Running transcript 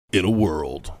In a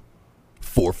world,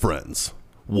 4 friends,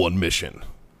 1 mission,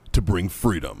 to bring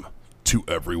freedom to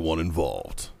everyone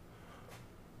involved.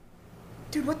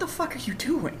 Dude, what the fuck are you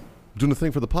doing? Doing a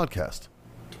thing for the podcast.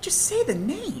 Dude, just say the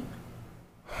name.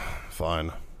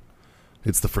 Fine.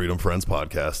 It's the Freedom Friends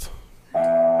Podcast.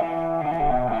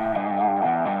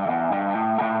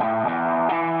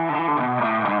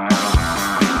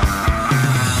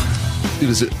 Dude,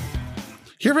 is it?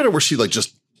 You ever read it where she like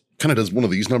just kind of does one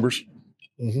of these numbers?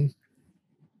 Mm-hmm.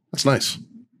 That's nice.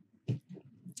 Did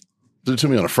it to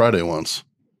me on a Friday once.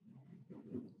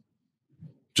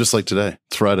 Just like today.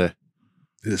 It's Friday.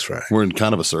 It is Friday. We're in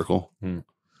kind of a circle.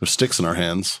 There's sticks in our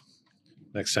hands.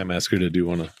 Next time, ask her to do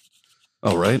one of.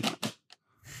 Oh, right.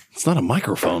 It's not a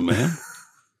microphone, man.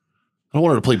 I don't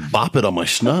want her to play Bop It on my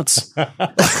schnutz.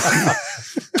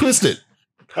 Twist it.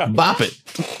 Bop it.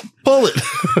 Pull it.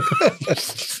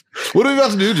 What are we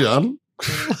about to do, John?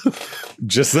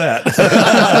 Just that.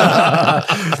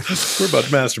 We're about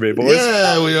to masturbate, boys.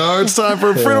 Yeah, we are. It's time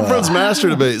for Freedom Friends Master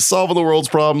Debate, solving the world's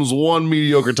problems one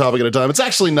mediocre topic at a time. It's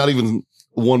actually not even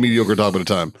one mediocre topic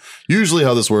at a time. Usually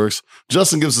how this works,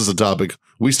 Justin gives us a topic,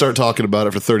 we start talking about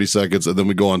it for 30 seconds, and then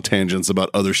we go on tangents about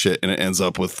other shit, and it ends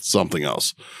up with something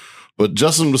else. But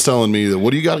Justin was telling me that,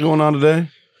 what do you got going on today?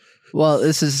 Well,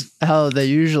 this is how they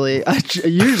usually try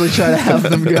to have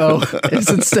them go. Is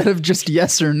instead of just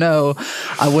yes or no,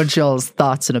 I want y'all's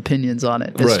thoughts and opinions on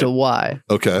it as to why.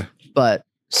 Okay. But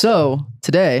so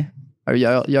today, are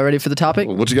y'all ready for the topic?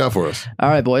 What you got for us? All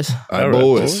right, boys. All right,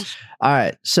 boys. All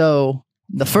right. So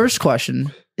the first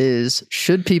question is: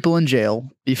 should people in jail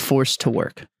be forced to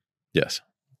work? Yes.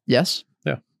 Yes.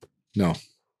 Yeah. No.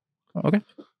 Okay.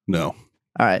 No.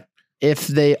 All right. If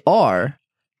they are,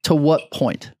 to what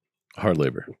point? Hard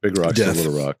labor. Big rocks Death. and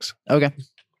little rocks. Okay.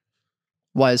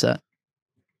 Why is that?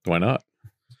 Why not?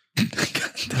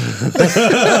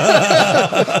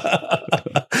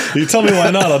 You tell me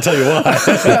why not, I'll tell you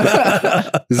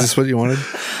why. Is this what you wanted?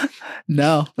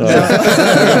 No. No.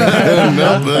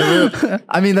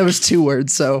 I mean, that was 2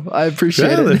 words, so I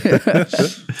appreciate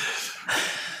it.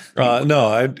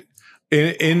 No,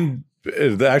 in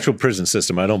the actual prison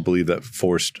system, I don't believe that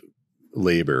forced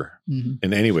labor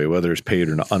in any way, whether it's paid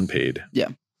or not unpaid. Yeah.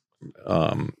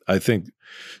 I think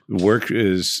work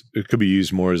could be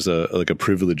used more as a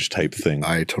privilege type thing.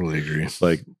 I totally agree.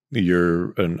 Like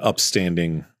you're an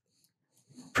upstanding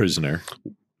prisoner.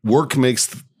 Work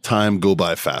makes time go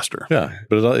by faster. Yeah,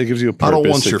 but it gives you a purpose. I don't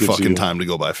want your It gives fucking you- time to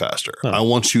go by faster. No. I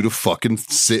want you to fucking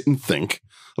sit and think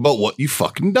about what you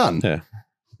fucking done. Yeah.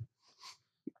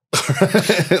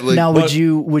 Like, Now, would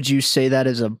you say that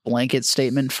as a blanket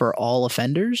statement for all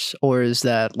offenders, or is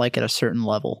that like at a certain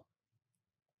level?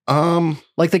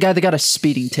 Like the guy that got a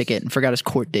speeding ticket and forgot his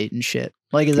court date and shit.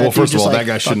 Like, is that well, dude first of just all, like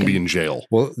that guy shouldn't be fucking- in jail.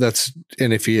 Well,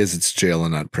 and if he is, it's jail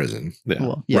and not prison. Yeah.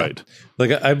 Well, yeah. Right.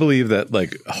 Like I believe that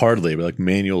like hard labor, like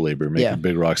manual labor, making Yeah.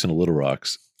 big rocks into little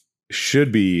rocks,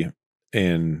 should be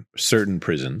in certain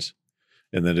prisons,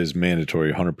 and that is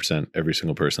mandatory 100% every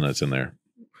single person that's in there,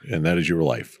 and that is your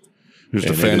life. You're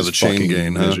just And a fan it of the is chain fucking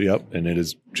gang, huh? Yep, and it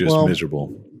is just Well,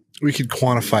 miserable. We could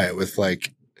quantify it with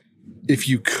like, if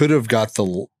you could have got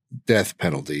the death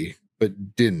penalty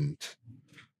but didn't,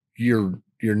 your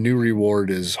new reward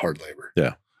is hard labor.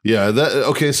 Yeah.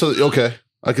 Okay.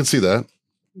 I can see that.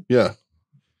 Yeah.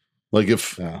 Like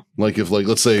if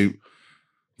let's say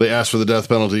they asked for the death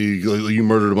penalty, you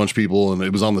murdered a bunch of people and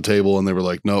it was on the table and they were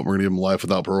like, nope, we're gonna give them life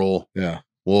without parole. Yeah.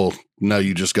 Well, now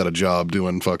you just got a job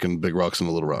doing fucking big rocks and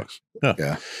little rocks.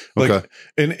 Yeah. Like, Okay.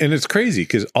 and it's crazy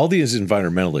because all these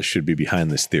environmentalists should be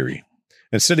behind this theory.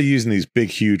 Instead of using these big,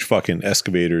 huge fucking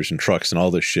excavators and trucks and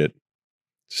all this shit,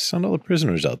 just send all the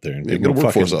prisoners out there and Yeah, give get a them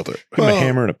workforce out there. Give them a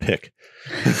hammer and a pick.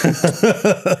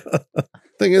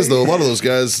 Thing is, though, a lot of those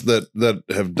guys that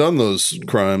have done those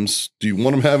crimes, do you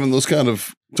want them having those kind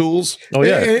of tools? Oh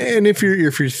yeah, And if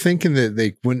you're thinking that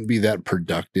they wouldn't be that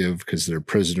productive because they're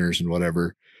prisoners and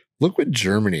whatever, look what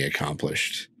Germany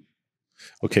accomplished.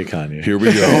 okay, Kanye. Here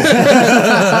we go.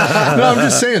 No, I'm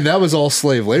just saying that was all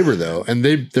slave labor though, and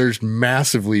there's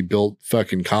massively built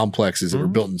fucking complexes that were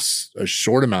built in a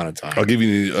short amount of time. I'll give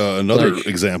you another Like,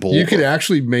 example. You could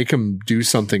actually make them do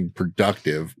something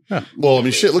productive. Well, I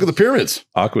mean, shit. Look at the pyramids.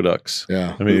 Aqueducts.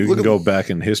 Yeah. I mean, you Look can at- go back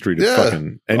in history to Yeah.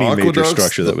 fucking any major Aqueducts,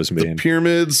 structure that was the made.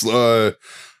 pyramids. When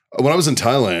I was in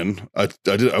Thailand, I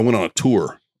went on a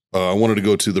tour. I wanted to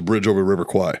go to the bridge over River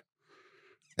Kwai.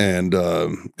 And I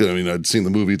mean, I'd seen the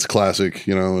movie; it's a classic,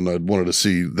 and I wanted to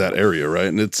see that area, right?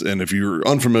 And if you're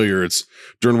unfamiliar, it's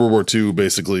during World War II.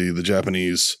 Basically, the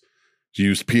Japanese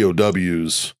used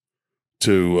POWs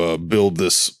to build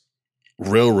this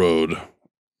railroad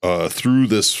through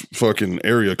this fucking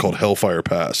area called Hellfire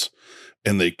Pass,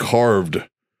 and they carved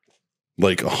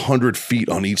like 100 feet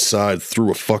on each side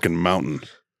through a fucking mountain.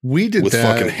 We did with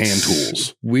that. fucking hand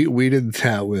tools. We did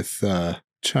that with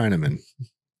Chinamen.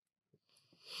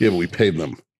 Yeah, but we paid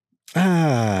them.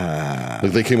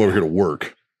 Like they came over here to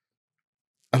work.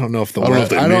 I don't know if I don't know if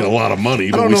they made a lot of money.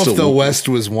 I But don't we know still if the West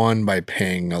was won by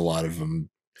paying a lot of them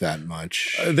that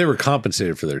much. They were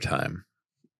compensated for their time.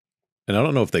 And I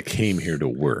don't know if they came here to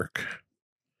work.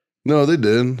 No, they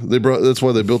did. That's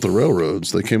why they built the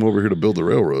railroads. They came over here to build the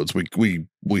railroads. We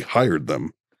hired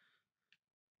them.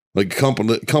 Like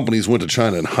companies went to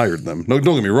China and hired them. No,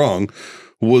 don't get me wrong.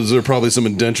 Was there probably some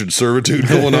indentured servitude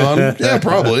going on? Yeah,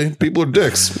 probably. People are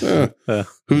dicks. Yeah.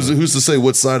 Who's to say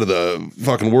what side of the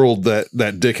fucking world that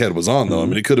dickhead was on, though? I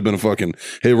mean, it could have been a fucking,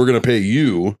 hey, we're going to pay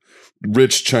you,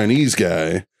 rich Chinese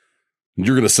guy.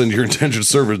 You're going to send your indentured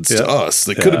servants to us.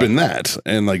 They could have been that.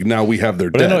 And like now we have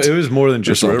their But debt. I know it was more than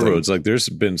just something. railroads. Like there's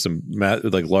been some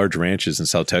like large ranches in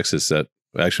South Texas that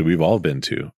actually we've all been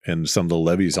to. And some of the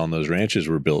levees on those ranches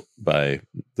were built by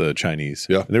the Chinese.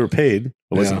 Yeah. And they were paid. It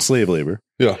wasn't Yeah. slave labor.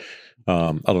 Yeah.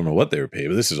 I don't know what they were paid,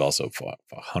 but this is also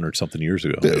 100 something years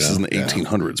ago. Yeah, this is in the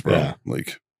 1800s, bro. Yeah.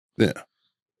 Like, yeah.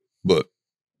 But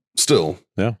still,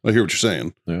 Yeah. I hear what you're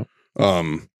saying. Yeah.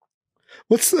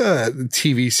 What's the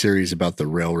TV series about the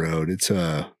railroad? It's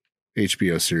a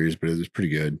HBO series, but it's pretty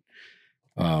good.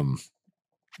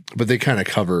 But they kind of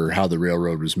cover how the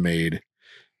railroad was made,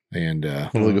 and I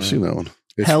don't think I've seen that one.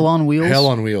 it's Hell on Wheels. Hell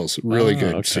on Wheels, really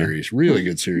good okay. series, really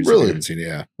good series. Really? If you haven't seen it,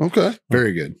 yeah, Okay.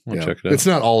 very good. I'll yeah. check it out. It's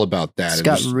not all about that. It's It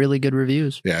got was- really good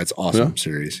reviews. yeah, it's awesome Yeah.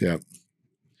 series. Yeah,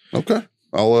 Okay.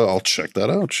 I'll check that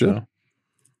out. Shit. Yeah.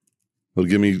 It'll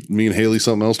give me and Haley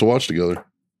something else to watch together.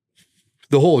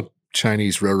 the whole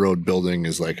Chinese railroad building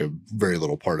is like a very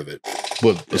little part of it.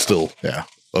 But still Yeah,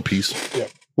 a piece. Yeah.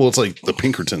 Well, it's like the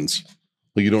Pinkertons.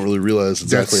 Like you don't really realize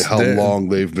exactly That's how the- long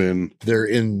they've been. they're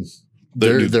in.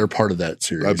 They're- They're part of that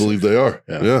series. I believe they are.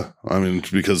 Yeah. Yeah. I mean,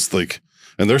 because like,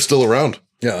 and they're still around.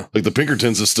 Yeah, Like the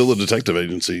Pinkertons is still a detective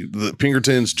agency. The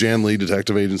Pinkertons, Jan Lee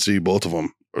Detective Agency, both of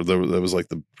them. Or that was like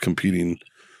the competing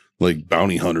like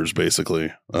bounty hunters,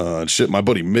 basically. Shit, my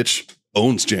buddy Mitch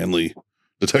owns Jan Lee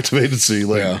Detective Agency.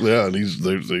 Like, yeah, and he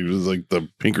was like the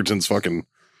Pinkertons fucking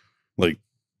like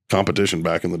competition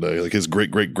back in the day. Like his great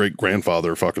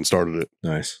grandfather fucking started it.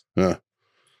 nice. Yeah.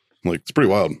 Like it's pretty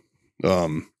wild.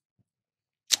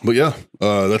 But yeah,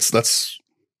 that's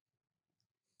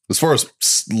as far as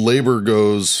labor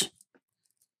goes.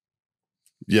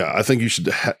 Yeah, I think you should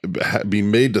be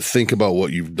made to think about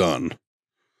what you've done.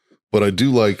 But I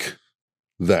do like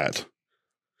that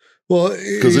Well,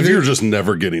 because if you're just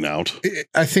never getting out,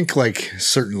 I think like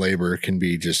certain labor can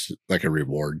be just like a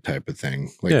reward type of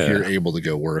thing. Like Yeah. you're able to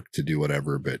go work to do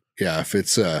whatever. But yeah, if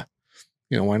it's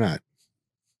why not?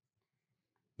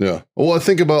 yeah. Well, I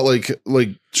think about like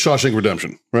Shawshank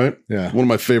Redemption, right? Yeah. One of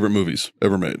my favorite movies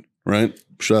ever made, right?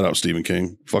 Shout out Stephen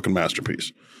King, fucking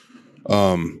masterpiece.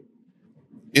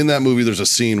 In that movie, there's a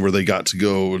scene where they got to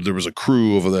go, there was a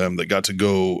crew of them that got to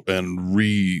go and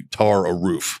re-tar a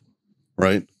roof,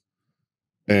 right?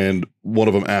 And one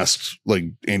of them asked, like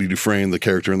Andy Dufresne, the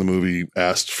character in the movie,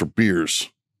 asked for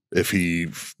beers if he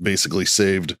basically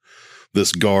saved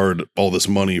this guard all this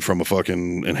money from a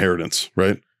fucking inheritance,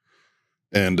 right?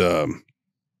 And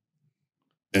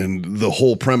the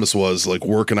whole premise was like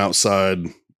working outside,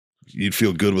 you'd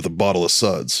feel good with a bottle of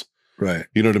suds. Right.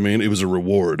 You know what I mean? It was a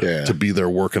reward Yeah. to be there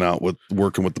working with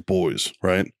the boys,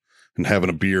 right? And having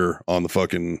a beer on the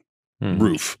fucking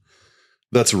roof.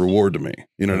 That's a reward to me.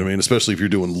 You know what I mean? Especially if you're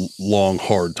doing long,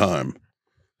 hard time.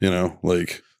 You know,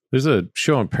 like There's a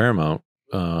show on Paramount.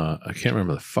 I can't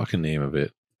remember the fucking name of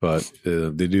it, but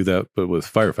they do that, but with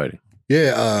firefighting.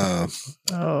 Yeah.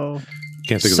 Oh,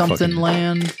 Can't think of the something fucking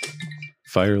land.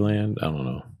 Fireland. I don't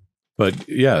know, but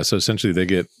yeah. So essentially, they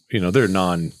get they're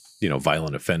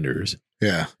violent offenders.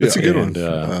 Yeah. It's a good And,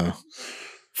 one.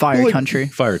 Fire Like- country.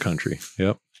 Fire country.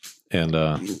 Yep. And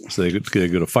so they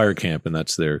go to fire camp, and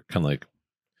that's their kind of like,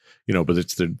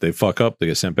 but they fuck up, they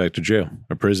get sent back to jail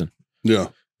or prison. yeah.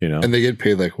 And they get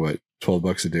paid like what,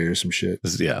 $12 a day or some shit.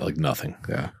 This is, like nothing.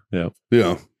 Yeah.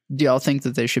 Yeah. Do y'all think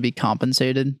that they should be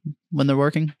compensated when they're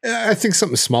working? I think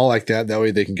something small like that. That way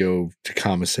they can go to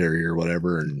commissary or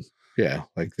whatever. And yeah,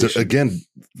 like they should- Again,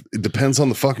 it depends on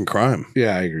the fucking crime.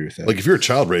 yeah, I agree with that. Like if you're a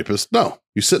child rapist, no,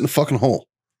 you sit in a fucking hole.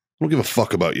 I don't give a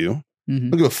fuck about you. I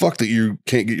Mhm. don't give a fuck that you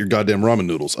can't get your goddamn ramen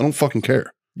noodles. I don't fucking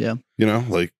care. Yeah.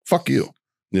 Like fuck you.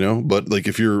 But like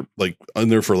if you're like in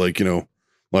there for like,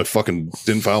 I fucking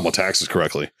didn't file my taxes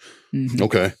correctly. Mhm.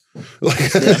 Okay.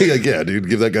 Like, yeah, dude,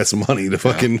 give that guy some money to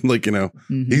fucking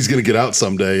he's gonna get out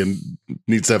someday and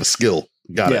needs to have a skill.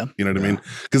 Got it. You know what I mean?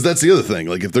 Because that's the other thing.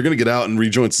 Like, if they're gonna get out and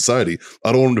rejoin society,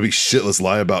 I don't want them to be shitless,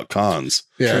 lie about cons.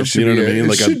 Yeah, you know what I mean?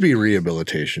 Like, it should be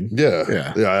rehabilitation.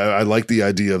 Yeah. I like the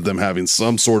idea of them having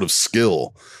some sort of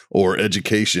skill or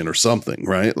education or something,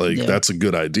 right? Like, that's a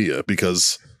good idea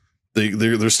because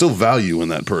there's still value in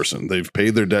that person. They've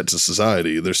paid their debt to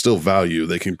society. There's still value.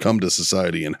 They can come to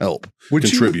society and help,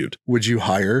 contribute. Would you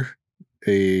hire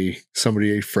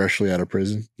somebody freshly out of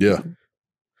prison? Yeah,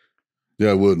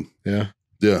 I would. Yeah,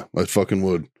 I fucking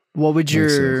would.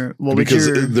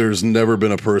 Because there's never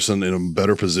been a person in a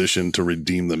better position to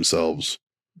redeem themselves.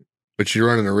 But you're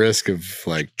running a risk of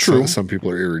like, True. Some people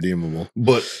are irredeemable.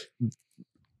 But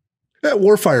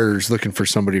Warfire's looking for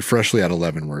somebody freshly out of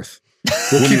Leavenworth.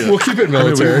 We'll keep it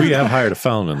military. We have hired a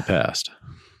felon in the past.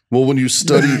 Well, when you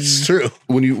study, it's true.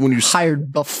 When you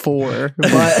hired before, but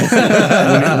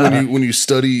when you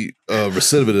study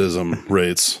recidivism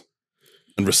rates,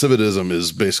 and recidivism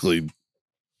is basically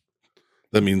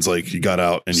that means like you got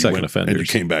out and Second and you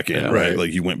came back in, right?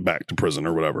 Like you went back to prison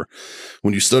or whatever.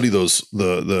 When you study those,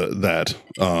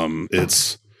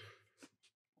 it's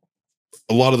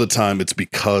a lot of the time it's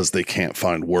because they can't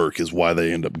find work is why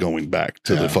they end up going back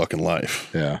to their fucking life.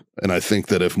 Yeah. And I think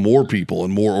that if more people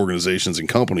and more organizations and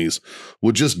companies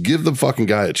would just give the fucking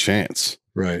guy a chance,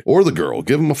 right, or the girl,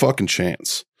 give him a fucking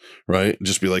chance, right?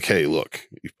 Just be like, hey, look,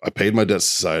 I paid my debt to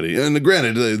society. And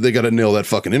granted, they got to nail that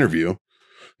fucking interview.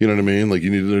 You know what I mean? Like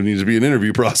there needs to be an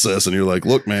interview process, and you're like,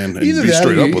 look, man, and be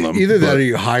straight up with them. Either that, or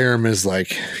you hire him as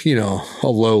like, a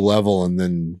low level, and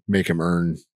then make him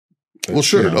earn. Well,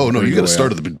 sure. You got to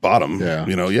start at the bottom. Yeah.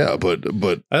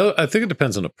 But I think it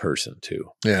depends on the person too.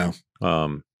 Yeah.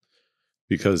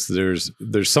 Because there's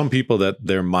some people that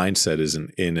their mindset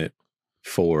isn't in it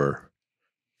for,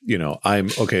 I'm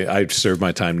okay. I've served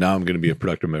my time. Now I'm going to be a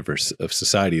productive member of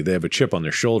society. They have a chip on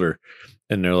their shoulder,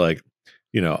 and they're like,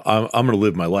 I'm going to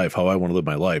live my life how I want to live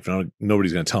my life. And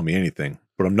nobody's going to tell me anything,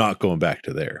 but I'm not going back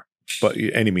to there. But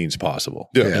any means possible.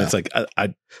 Yeah. And it's like,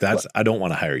 I don't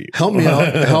want to hire you. Help me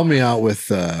out. Help me out with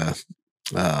the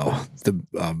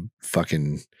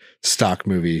fucking stock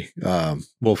movie.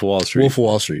 Wolf of Wall Street. Wolf of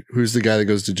Wall Street. Who's the guy that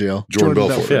goes to jail? Jordan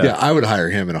Belfort. Yeah, I would hire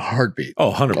him in a heartbeat.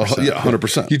 Oh, 100%. Yeah,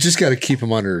 100%. You just got to keep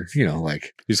him under,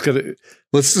 like, You just got to.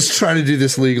 let's just try to do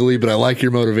this legally, but I like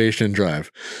your motivation and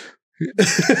drive.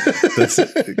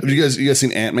 Have you guys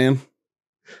seen Ant-Man?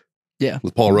 Yeah.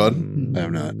 With Paul Rudd? I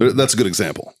have not. That's a good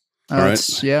example. All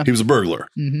right. Yeah. He was a burglar.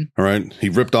 Mm-hmm. All right. He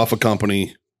ripped off a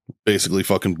company, basically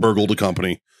fucking burgled a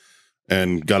company,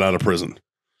 and got out of prison.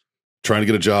 Trying to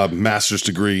get a job, master's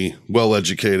degree, well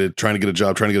educated, trying to get a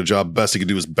job. Best he could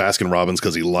do was Baskin Robbins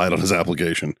because he lied on his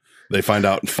application. They find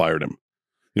out and fired him.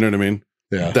 You know what I mean?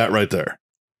 Yeah. That right there.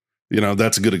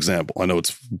 That's a good example. I know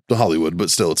it's Hollywood, but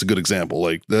still, it's a good example.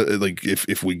 Like that, like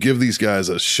if we give these guys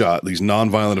a shot, these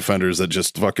nonviolent offenders that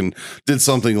just fucking did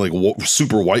something like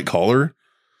super white collar,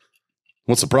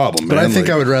 what's the problem? But man? I think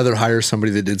I would rather hire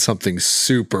somebody that did something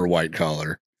super white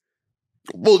collar.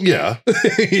 Well, yeah.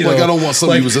 I don't want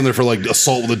somebody who was in there for like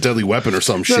assault with a deadly weapon or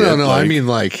some shit. No. Like, I mean,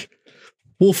 like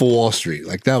Wolf of Wall Street.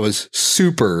 Like that was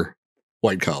super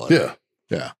white collar. Yeah.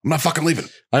 Yeah. I'm not fucking leaving.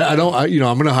 I'm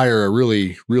going to hire a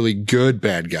really, really good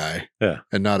bad guy. Yeah.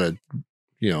 And not a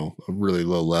really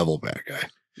low level bad guy.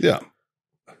 Yeah.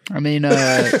 I mean,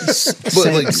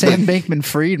 Sam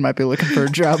Bankman-Fried might be looking for a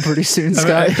job pretty soon,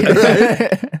 Scott. I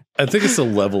think it's the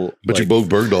level. But you Bo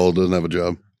Bergdahl doesn't have a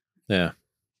job. Yeah.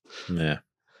 Yeah.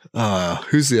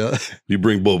 Who's the other? You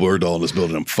bring Bo Bergdahl in this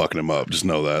building, I'm fucking him up. Just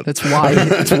know that. That's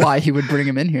why he would bring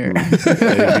him in here.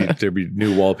 There'd be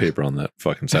new wallpaper on that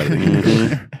fucking side of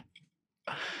the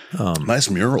game. Nice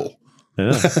mural.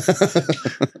 Yeah.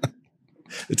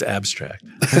 It's abstract.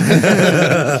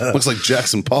 Looks like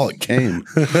Jackson Pollock came.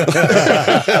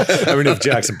 I mean, if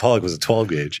Jackson Pollock was a 12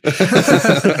 gauge.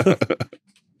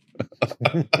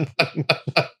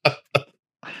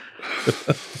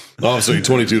 Oh, so he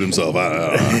 22'd himself. I don't know.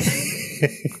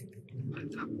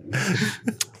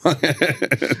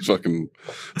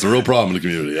 It's a real problem in the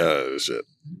community. Yeah, shit.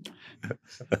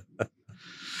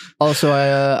 Also,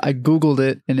 I Googled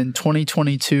it, and in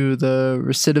 2022, the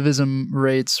recidivism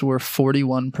rates were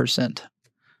 41%.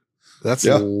 That's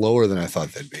lower than I thought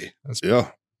they'd be. That's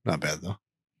not bad, though.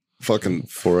 Fucking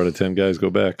 4 out of 10 guys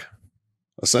go back.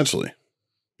 Essentially.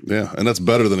 Yeah, and that's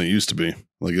better than it used to be.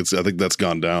 Like I think that's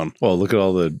gone down. Well, look at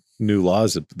all the new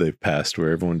laws that they've passed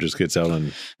where everyone just gets out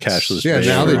on cashless. Yeah,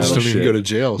 now they just don't even go to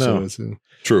jail. No. So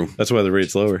True. That's why the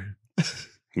rate's lower.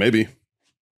 Maybe.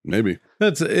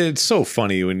 It's so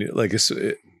funny when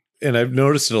and I've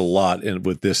noticed it a lot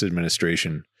with this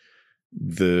administration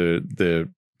the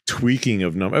tweaking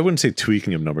of numbers. I wouldn't say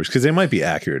tweaking of numbers because they might be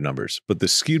accurate numbers, but the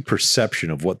skewed perception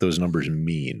of what those numbers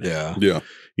mean. Yeah.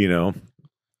 You know,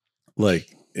 like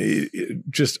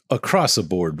just across the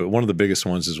board. But one of the biggest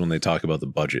ones is when they talk about the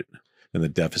budget and the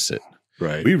deficit.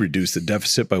 Right. We reduced the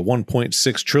deficit by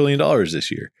 $1.6 trillion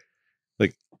this year.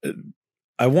 Like,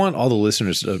 I want all the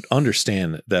listeners to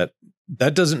understand that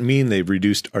that doesn't mean they've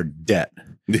reduced our debt.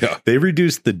 Yeah. They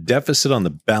reduced the deficit on the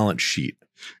balance sheet.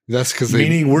 That's because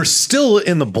Meaning we're still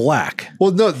in the black.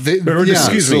 Well, no,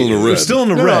 Excuse still me. in the We're red. still in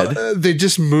the no, red. they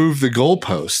just moved the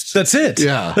goalposts. That's it.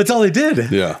 Yeah. That's all they did.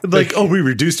 Yeah. Like, oh, we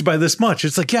reduced it by this much.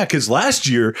 It's like, yeah, because last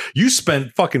year you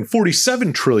spent fucking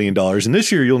 $47 trillion and this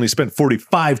year you only spent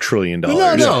 $45 trillion.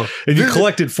 No. And you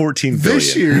collected $14 billion.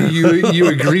 This year, you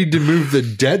agreed to move the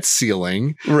debt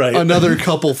ceiling Right. another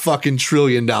couple fucking $1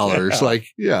 trillion. Like,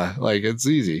 yeah, like it's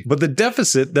easy. But the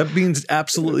deficit, that means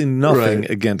absolutely nothing Right.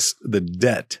 against the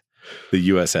debt the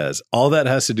U.S. has. All that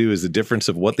has to do is the difference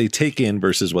of what they take in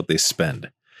versus what they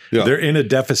spend. Yeah. They're in a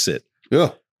deficit. Yeah.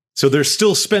 So they're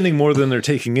still spending more than they're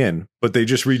taking in, but they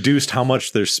just reduced how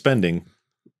much they're spending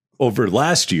over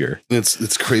last year.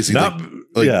 It's crazy. Not,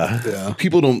 like- yeah. Yeah.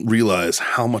 People don't realize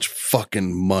how much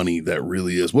fucking money that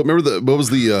really is. What was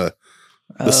the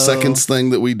seconds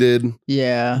thing that we did?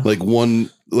 Yeah. Like $1 million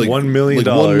like 1 million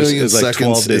is like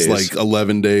 12 seconds is days. like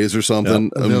 11 days or something.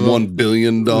 Yep. And then $1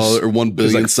 billion or 1 It's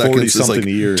billion like 40 seconds is something like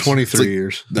years. 23 like-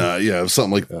 years. yeah,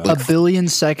 something like, A billion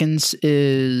seconds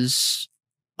is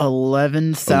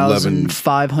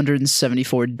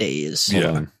 11,574 days. Hold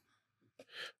on.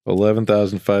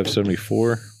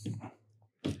 11,574.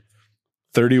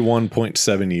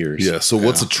 31.7 years. yeah. So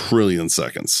what's a trillion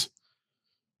seconds?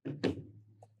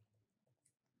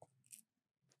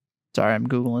 Sorry, I'm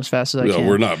Googling as fast as I Yeah, can.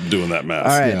 we're not doing that math.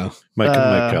 All right. Yeah. My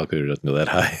calculator doesn't go that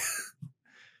high.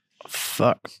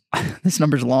 Fuck. This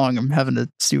number's long. I'm having to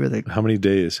see where they. How many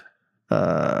days?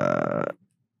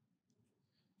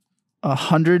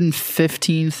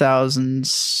 115,000.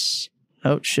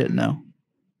 Oh shit! No.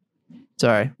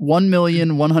 Sorry.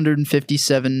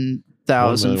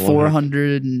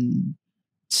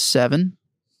 1,157,407.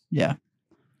 Yeah.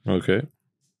 Okay.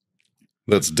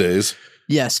 That's days.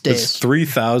 Yes, It's days.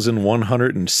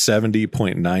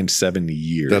 3,170.97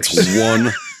 years. That's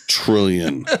 1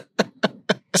 trillion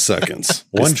seconds.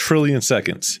 1 trillion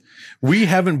seconds. We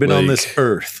haven't been on Like- this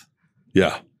earth.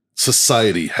 Yeah.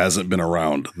 Society hasn't been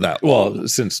around that long. Well,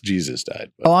 since Jesus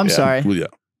died. But Oh, I'm yeah. sorry. Well, yeah.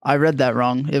 I read that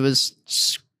wrong. It's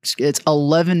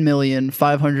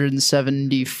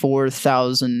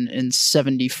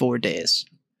 11,574,074 days.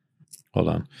 Hold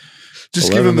on.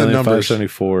 Just give them the numbers.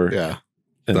 574 Yeah.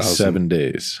 and 1,000. 7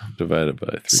 days divided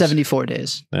by 3. 74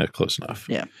 days. Close enough.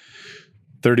 Yeah.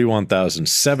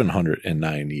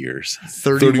 31,709 years.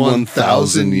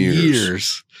 31,000 years.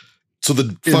 years. So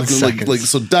the In fucking seconds.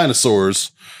 so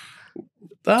dinosaurs.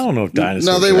 I don't know if dinosaurs.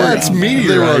 No, they were were. around That's then. meteor-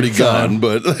 They were already Meteorites, gone,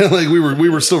 but like we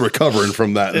were still recovering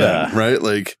from that then, Yeah. right?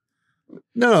 Like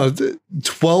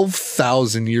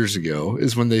 12,000 years ago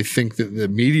is when they think that the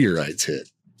meteorites hit.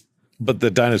 But the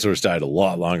dinosaurs died a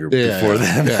lot longer Yeah, before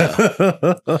then.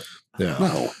 Yeah.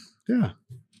 no, Yeah.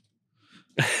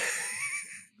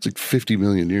 it's like 50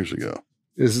 million years ago.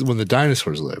 This is when the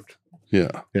dinosaurs lived.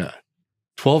 Yeah.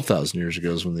 12,000 years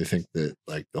ago is when they think that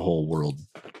like the whole world,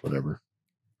 whatever.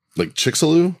 Like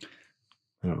Chicxulub,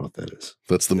 I don't know what that is.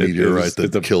 that's the It- meteorite it's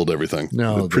that the- killed everything.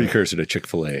 No, The precursor to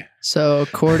Chick-fil-A. So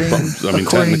according I mean, according,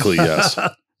 technically, yes.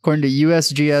 according to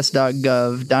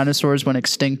USGS.gov, dinosaurs went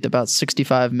extinct about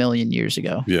 65 million years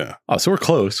ago. Yeah. Oh, so we're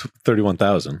close.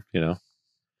 31,000, you know.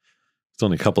 It's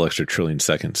only a couple extra trillion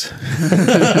seconds.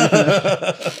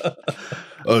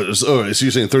 So you're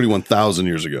saying 31,000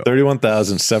 years ago? I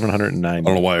 31,709.6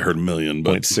 don't know why I heard million,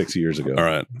 but years ago. all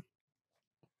right.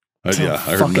 It's a I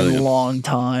heard fucking million. long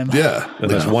time. Yeah. And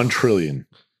that's Yeah. 1 trillion.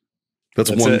 That's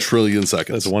That's 1 it. trillion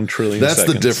seconds. That's 1 trillion That's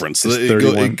seconds. the difference. It's It,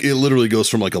 31 it literally goes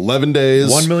from like 11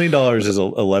 days. $1 million is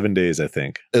 11 days, I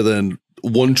think. And then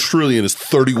 1 trillion is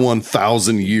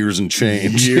 31,000 years and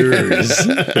change. Years.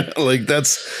 Like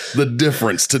that's the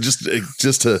difference to just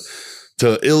to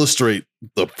illustrate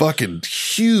the fucking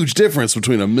huge difference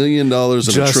between $1 million and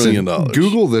Justin, $1 trillion.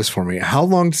 Google this for me. How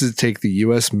long does it take the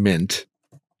U.S. Mint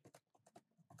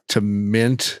to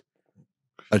mint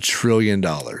 $1 trillion?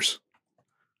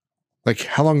 Like,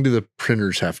 how long do the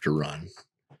printers have to run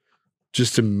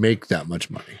just to make that much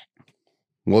money?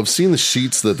 Well, I've seen the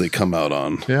sheets that they come out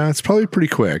on. Yeah, it's probably pretty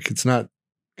quick. It's not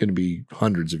going to be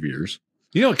hundreds of years.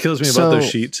 You know what kills me about So- those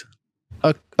sheets?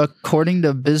 According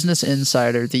to Business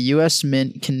Insider, the U.S.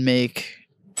 Mint can make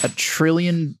 $1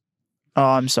 trillion. Oh,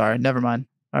 I'm sorry. Never mind.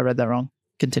 I read that wrong.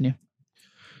 Continue.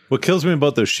 What kills me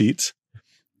about those sheets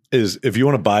is if you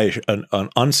want to buy an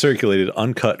uncirculated,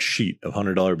 uncut sheet of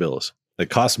 $100 bills, it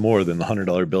costs more than the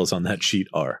 $100 bills on that sheet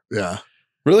are. Yeah.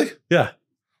 Really? Yeah.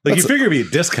 Like you figure it'd be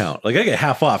a discount. Like I get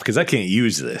half off because I can't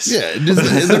use this. Yeah. You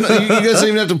guys don't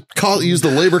even have to use the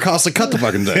labor cost to cut the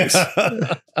fucking things.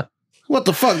 What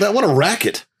the fuck? What a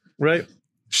racket. Right.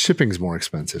 Shipping's more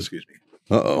expensive. Excuse me.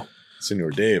 Uh-oh. Senor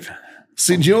Dave.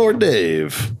 Senor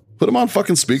Dave. Put him on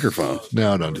fucking speakerphone.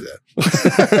 No, don't do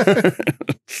that.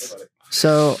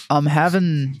 So I'm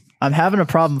having a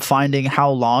problem finding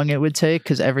how long it would take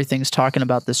because everything's talking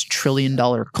about this $1 trillion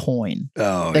coin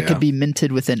that could be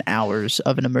minted within hours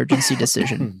of an emergency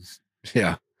decision.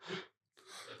 Yeah.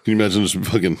 Can you imagine just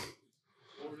fucking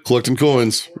collecting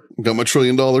coins? Got my $1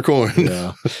 trillion coin.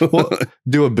 Yeah. Well,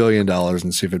 do $1 billion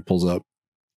and see if it pulls up.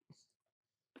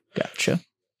 Gotcha.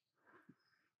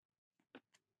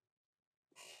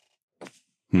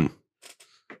 I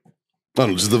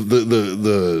don't know, just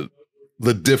the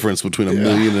difference between a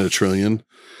million and a trillion,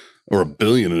 or $1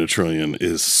 billion and a trillion,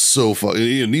 is so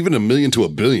fucking. And even $1 million to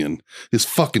 $1 billion is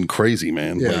fucking crazy,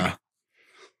 man. Yeah. Like,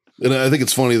 and I think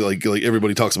it's funny that like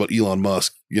everybody talks about Elon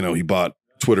Musk. You know, he bought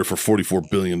Twitter for $44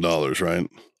 billion, right?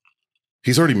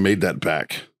 He's already made that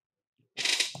back.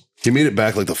 He made it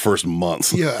back like the first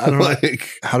month. Yeah, I don't like,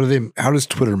 know. How does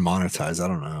Twitter monetize? I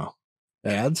don't know.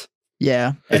 Ads?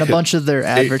 Yeah, and a bunch of their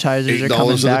advertisers are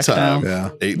coming $8 at back a time.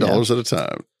 now. Yeah, $8 at a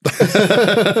time.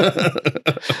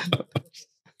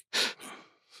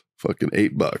 Fucking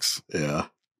 $8. Yeah.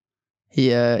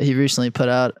 He recently put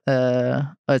out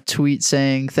a tweet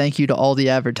saying thank you to all the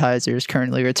advertisers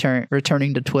currently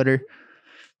returning to Twitter.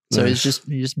 So Nice. he's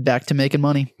just back to making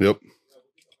money. Yep.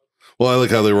 Well, I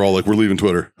like how they were all like, we're leaving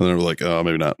Twitter. And they were like, oh,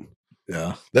 maybe not.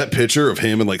 Yeah. That picture of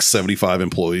him and like 75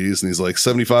 employees. And he's like,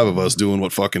 75 of us doing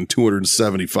what fucking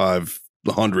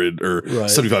 275,100 or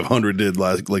 7,500 did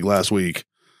last week.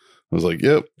 I was like,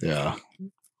 yep. Yeah.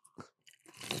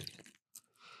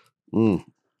 Why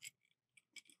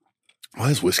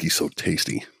is whiskey so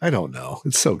tasty? I don't know.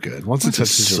 It's so good. Once it It's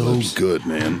touches your so lips. good,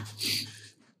 man.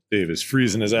 Dave is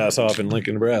freezing his ass off in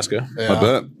Lincoln, Nebraska. Yeah. I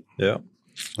bet. Yeah.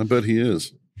 I bet he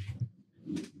is.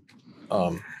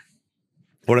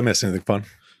 What I miss? Anything fun?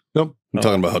 Nope. I'm Oh.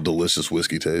 talking about how delicious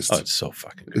whiskey tastes. Oh, it's so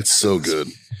fucking good. It's so good.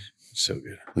 So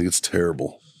good. Like, it's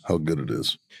terrible how good it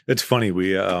is. It's funny.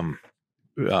 We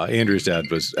Andrew's dad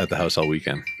was at the house all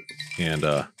weekend, and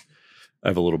I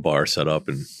have a little bar set up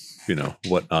and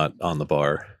whatnot on the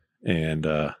bar. And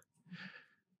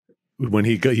when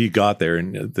he got there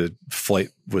and the flight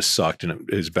was sucked and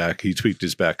his back, he tweaked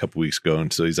his back a couple weeks ago,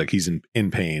 and so he's like he's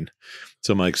in pain.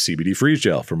 So I'm like, CBD freeze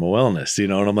gel for my wellness,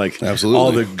 and I'm like, Absolutely.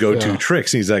 all the go-to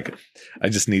tricks. And he's like, I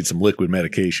just need some liquid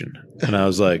medication, and I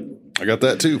was like, I got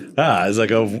that too. I was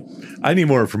like, oh, I need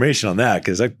more information on that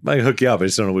because I hook you up. I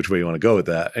just don't know which way you want to go with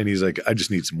that. And he's like, I just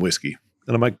need some whiskey.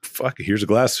 And I'm like, fuck, here's a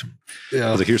glass. Yeah.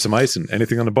 I was like, here's some ice and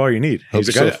anything on the bar you need. Help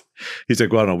He's like, yourself.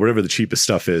 well, I don't know, whatever the cheapest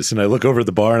stuff is. And I look over at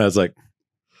the bar and I was like,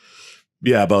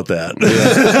 yeah, about that.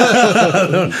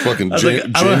 Fucking I was like,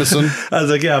 Jameson. I was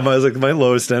like, yeah, my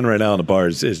lowest end right now on the bar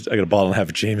is I got a bottle and a half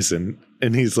of Jameson.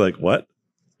 And he's like, what?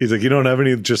 He's like, you don't have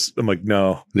any? I'm like,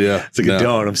 no. Yeah. It's like, I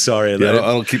don't. I'm sorry. Yeah, I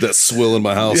don't keep that swill in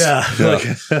my house. Yeah. Yeah. Like,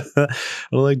 I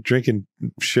don't like drinking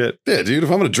shit. Yeah, dude.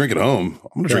 If I'm going to drink at home, I'm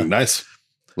going to drink nice.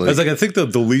 I was like, I think the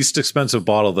least expensive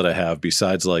bottle that I have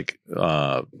besides like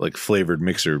flavored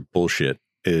mixer bullshit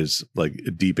is like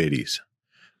Deep 80s.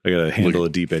 I got a handle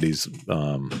of Deep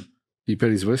 80s. Deep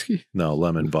Eddie's whiskey? No,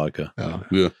 lemon vodka. Oh.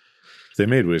 Yeah. If they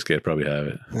made whiskey, I'd probably have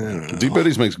it. I don't know. Deep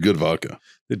Eddie's makes good vodka.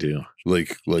 They do.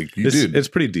 Like you It's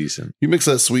pretty decent. You mix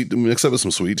that with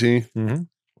some sweet tea. Mm-hmm.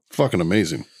 Fucking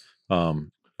amazing.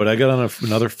 But I got on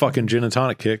another fucking gin and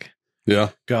tonic kick. Yeah.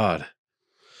 God.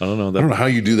 I don't know. I don't know how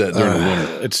you do that during the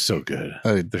winter. It's so good.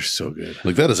 They're so good.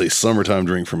 Like, that is a summertime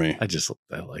drink for me. I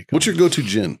like What's your go-to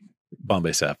gin?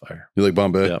 Bombay Sapphire. You like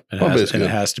Bombay? Yep. And Bombay's it good.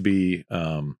 has to be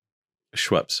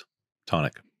Schweppes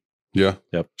tonic. Yeah.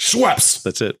 Yep. Schweppes.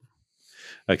 That's it.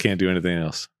 I can't do anything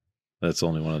else. That's the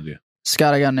only one I do.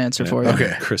 Scott, I got an answer for you.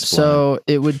 Okay. Chris So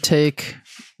it would take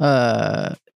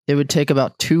about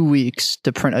 2 weeks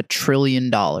to print $1 trillion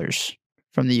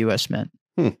from the U.S. Mint.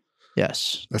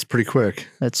 Yes, That's pretty quick.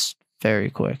 that's very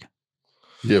quick.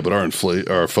 Yeah, but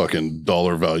our fucking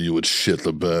dollar value would shit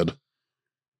the bed.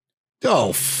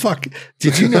 Oh, fuck.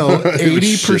 Did you know It would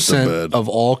shit the 80% bed. of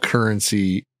all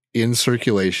currency in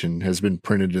circulation has been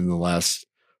printed in the last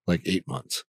like 8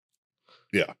 months?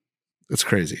 Yeah. It's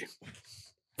crazy.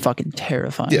 Fucking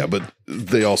terrifying. Yeah, but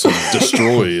they also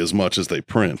destroy as much as they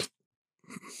print.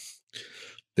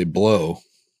 They blow.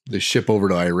 They ship over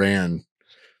to Iran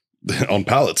On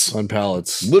pallets. on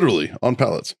pallets. Literally on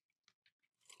pallets.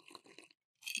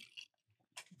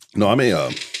 No,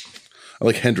 I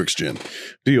like Hendrick's gin.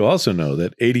 Do you also know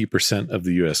that 80% of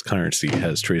the U.S. currency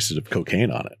has traces of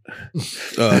cocaine on it?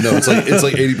 No, it's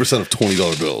like 80% of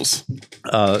 $20 bills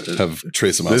have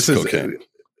trace amounts of cocaine.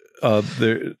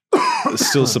 There's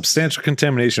still substantial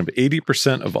contamination of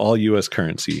 80% of all U.S.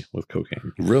 currency with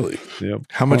cocaine. Really? Yep.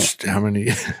 How much? How many?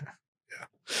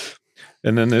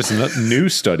 And then there's a new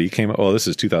study came out. Well, this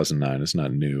is 2009. It's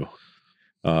not new.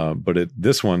 But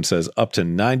this one says up to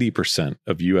 90%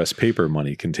 of U.S. paper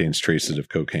money contains traces of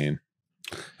cocaine.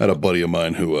 I had a buddy of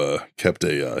mine who kept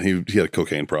he had a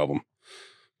cocaine problem,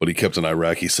 but he kept an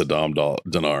Iraqi Saddam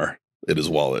dinar in his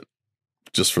wallet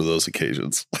just for those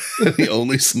occasions. He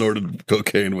only snorted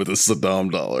cocaine with a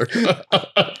Saddam dollar.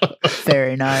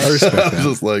 Very nice. I was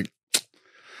just like,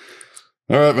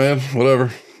 all right, man,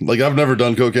 whatever. Like, I've never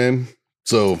done cocaine,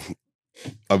 so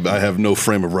I have no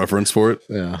frame of reference for it.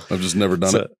 Yeah. I've just never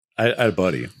done it. I had a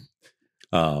buddy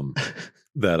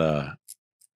that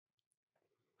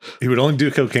he would only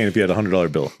do cocaine if he had a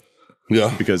 $100 bill.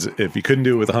 Yeah. Because if you couldn't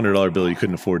do it with a $100 bill, you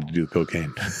couldn't afford to do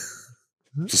cocaine.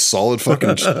 It's a solid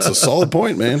it's a solid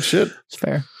point, man. Shit. It's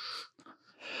fair.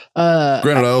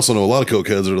 Granted, I also know a lot of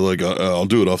cokeheads that are like, I'll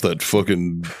do it off that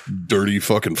fucking dirty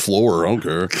fucking floor. I don't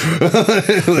care.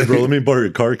 Like, bro, let me borrow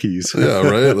your car keys. Yeah,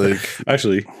 right. Like,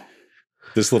 actually,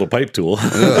 this little pipe tool.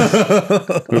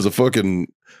 Yeah. Here's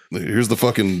the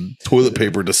fucking toilet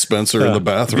paper dispenser in the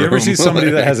bathroom. You ever see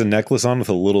somebody that has a necklace on with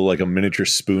a little, like a miniature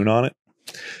spoon on it?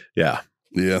 Yeah.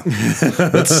 Yeah.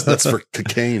 That's for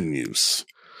cocaine use.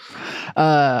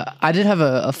 I did have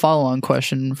a follow-on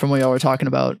question from what y'all were talking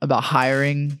about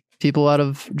hiring people out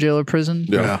of jail or prison.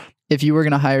 Yeah. If you were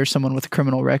going to hire someone with a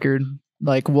criminal record,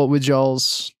 like what would y'all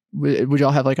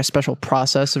have like a special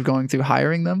process of going through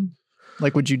hiring them?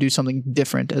 Like, would you do something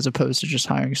different as opposed to just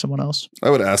hiring someone else? I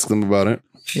would ask them about it.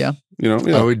 Yeah. You know,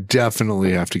 I would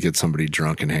definitely have to get somebody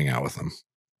drunk and hang out with them.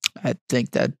 I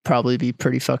think that'd probably be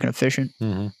pretty fucking efficient.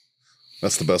 Mm-hmm.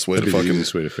 That's the best way That'd to be the fucking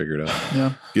easiest way to figure it out.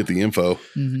 Yeah. Get the info.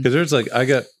 Because there's like,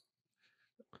 What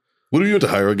if you went to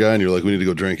hire a guy and you're like, we need to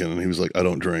go drinking? And he was like, I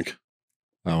don't drink.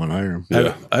 I want to hire him.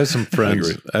 Yeah. I have some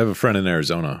friends. I have a friend in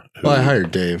Arizona. Well, I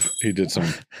hired Dave. He did some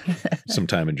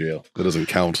time in jail. That doesn't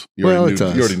count. It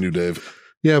does. You already knew Dave.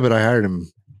 Yeah, but I hired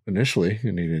him initially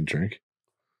and he didn't drink.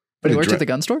 But he worked at the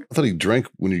gun store? I thought he drank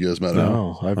when you guys met.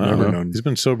 No, I've never known. He's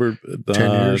been sober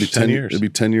 10 years. 10 years. It'd be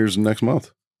 10 years next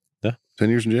month. Yeah. 10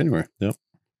 years in January. Yep.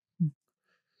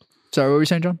 Sorry, what were you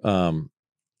saying, John?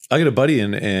 I got a buddy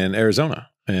in Arizona,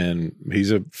 and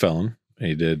he's a felon.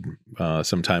 He did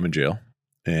some time in jail,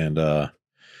 and I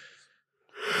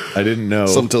didn't know.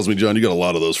 Something tells me, John, you got a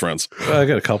lot of those friends. I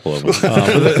got a couple of them.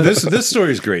 But this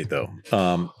story is great, though.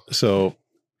 So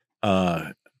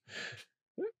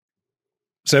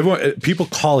everyone, people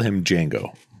call him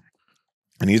Django,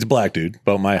 and he's a black dude,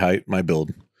 about my height, my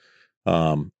build,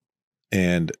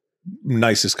 and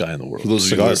nicest guy in the world. For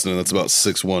those of you listening, that's about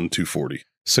 6'1", 240.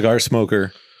 Cigar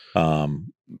smoker,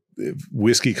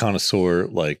 whiskey connoisseur,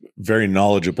 like very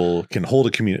knowledgeable, can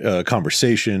hold a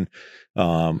conversation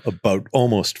about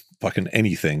almost fucking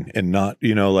anything, and not,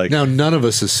 like. Now, none of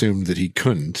us assumed that he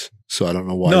couldn't, so I don't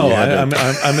know why. No,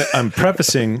 I'm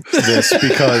prefacing this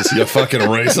because you fucking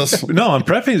racist. No, I'm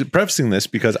prefacing this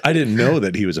because I didn't know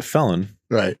that he was a felon.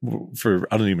 Right. For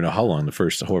I don't even know how long, the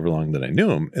first however long that I knew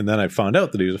him, and then I found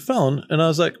out that he was a felon, and I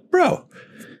was like, bro,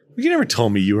 you never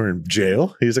told me you were in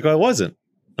jail. He's like, oh, I wasn't,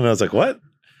 and I was like, what?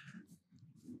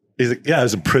 He's like, yeah, I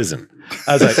was in prison.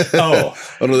 I was like, oh,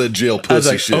 I know that jail pussy I was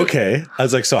like, shit. okay. I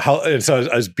was like, so how? And so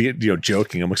I was being,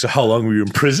 joking. I'm like, so how long were you in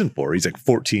prison for? He's like,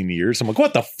 14 years. I'm like,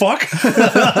 what the fuck?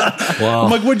 Wow.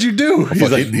 I'm like, what'd you do?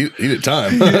 He's like, he did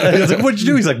time. I was like, what'd you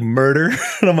do? He's like, murder.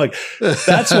 And I'm like,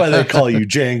 that's why they call you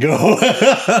Django.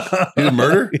 He did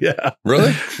murder? Yeah.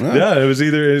 Really? Wow. Yeah. It was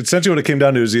essentially what it came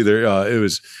down to was either it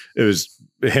was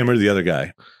him or the other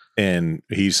guy, and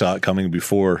he saw it coming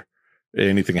before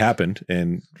anything happened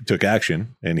and took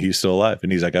action, and he's still alive.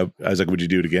 And he's like, I was like, would you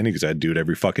do it again? Because I'd do it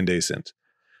every fucking day since.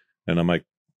 And I'm like,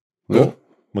 cool. Yeah. I'm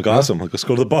like, awesome. Like, let's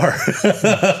go to the bar.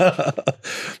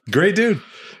 Great dude.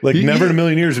 Like, never in a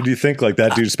million years would you think like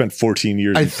that dude spent 14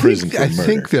 years in prison for murder. I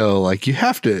think though, like you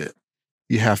have to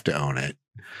own it.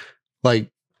 Like,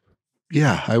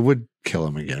 yeah, I would kill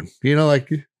him again. Like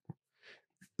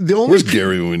where's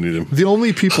Gary when we need him? The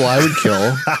only people I would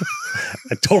kill.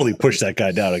 I totally pushed that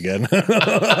guy down again.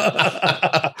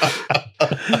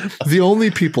 The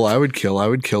only people I would kill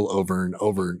over and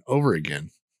over and over again.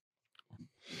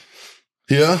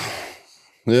 Yeah.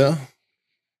 Yeah.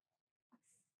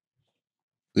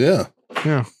 Yeah.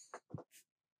 Yeah.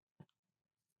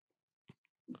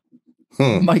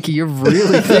 Huh. Mikey, you're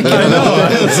really thinking. I know.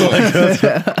 About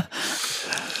that.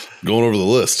 Going over the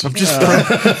list. I'm just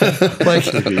like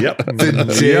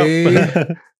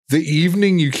the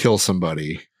evening you kill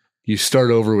somebody, you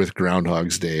start over with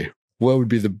Groundhog's Day. That would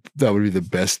be the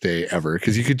best day ever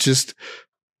because you could just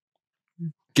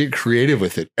get creative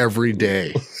with it every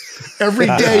day. Every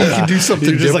day you can do something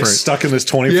You're just different. like stuck in this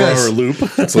 24-hour loop.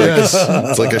 It's like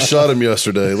it's like I shot him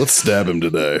yesterday. Let's stab him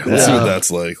today. Let's see what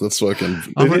that's like. Let's fucking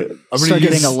I'm gonna start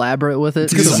getting elaborate with it.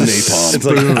 get some napalm. It's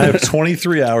like I have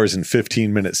 23 hours and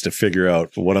 15 minutes to figure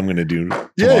out what I'm going to do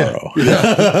tomorrow.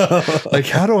 Like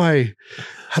how do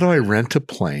I rent a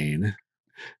plane?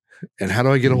 And how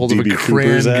do I get a hold of a DB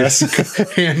Cooper's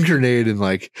ass. hand grenade and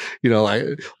like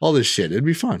all this shit? It'd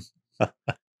be fun.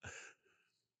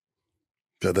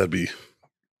 God, that'd be.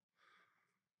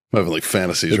 I'm having like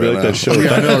fantasies It'd be right like now. that show.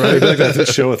 I know, right? It'd be like that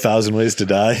show, 1,000 Ways to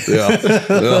Die. Yeah.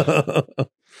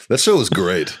 That show was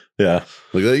great. Yeah.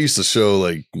 Like that used to show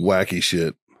like wacky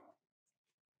shit,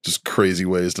 just crazy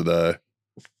ways to die.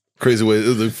 Crazy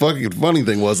ways. The fucking funny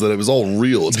thing was that it was all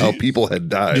real. It's how people had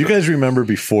died. Do you guys remember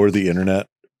before the internet?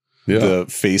 Yeah. The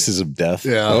Faces of Death.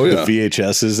 Yeah. Oh yeah. The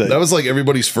VHSs. That was like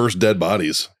everybody's first dead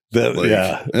bodies. Like,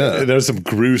 yeah. There's some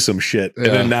gruesome shit. And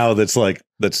then now that's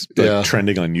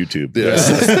trending on YouTube. Yeah.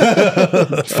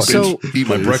 Fucking So- eat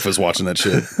my breakfast watching that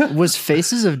shit. Was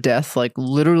Faces of Death like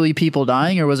literally people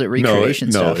dying, or was it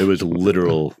recreation stuff? No, it was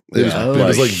literal. It was, Oh, it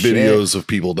was like shit. videos of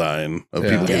people dying, of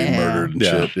people getting Damn. murdered and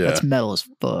Yeah. shit. Yeah. That's metal as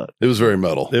fuck. It was very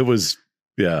metal. It was,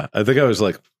 I think I was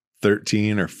like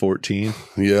 13 or 14,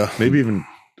 Yeah. maybe even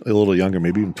a little younger,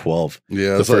 maybe even 12.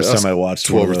 Yeah. The first time I watched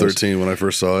 12 or one of those. 13 when I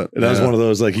first saw it. And that was one of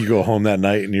those, like, you go home that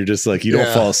night and you're just like, you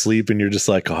don't fall asleep and you're just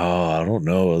like, oh, I don't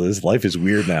know. This life is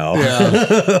weird now.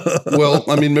 Yeah. Well,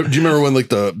 I mean, do you remember when like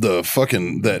the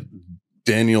fucking that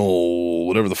Daniel,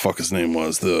 whatever the fuck his name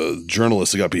was, the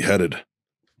journalist that got beheaded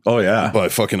Oh, yeah. by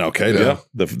fucking Al Qaeda? Yeah.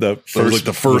 The first, like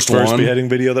the first one. beheading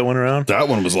video that went around. That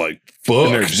one was like, And fuck,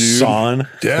 they're dude. sawing.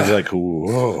 Yeah. It's like,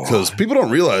 whoa. Because people don't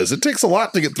realize it takes a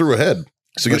lot to get through a head.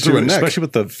 To get through a neck. Especially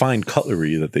with the fine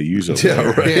cutlery that they use over Yeah,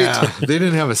 there. right. Yeah. They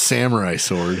didn't have a samurai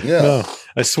sword. Yeah. No,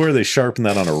 I swear they sharpened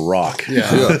that on a rock.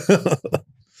 Yeah.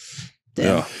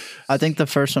 Damn. Yeah. I think the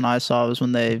first one I saw was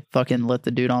when they fucking lit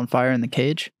the dude on fire in the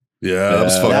cage. Yeah, that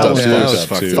was Yeah, fucked that up. was too. fucked That was up,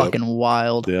 fucked too. up. Fucking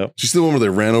wild. Yep. Did you see the one where they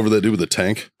ran over that dude with the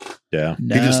tank? Yeah.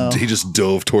 No. He just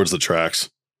dove towards the tracks.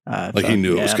 Like he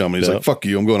knew it was coming. He's Yep. like, fuck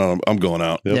you, I'm going out. I'm going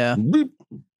out. Yep. Yeah. Boop.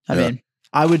 I Yeah. mean,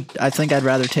 I think I'd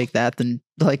rather take that than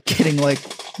like getting like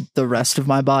the rest of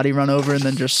my body run over and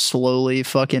then just slowly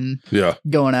fucking Yeah.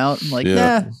 going out. I'm like,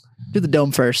 Yeah. do the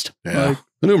dome first. Yeah. Like,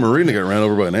 I knew Marina got ran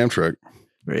over by an Amtrak.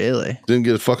 really? Didn't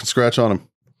get a fucking scratch on him.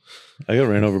 I got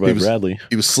ran over by He was- Bradley.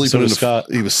 He was So sleeping did in the, Scott.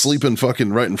 he was sleeping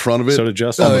fucking right in front of it. So did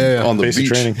Justin. on the, yeah, yeah. on the Basic beach.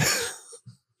 training.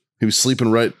 He was sleeping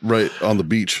right on the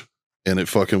beach, and it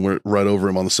fucking went right over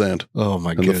him on the sand. Oh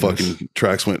my And goodness. the fucking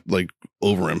tracks went like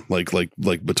over him, like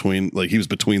between, like he was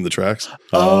between the tracks.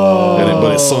 Oh.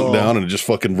 But it sunk down and it just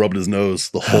fucking rubbed his nose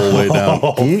the whole way down.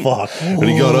 Oh, fuck. And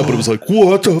he got up and it was like,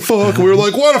 what the fuck? And we were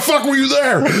like, why the fuck were you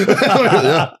there?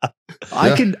 Yeah.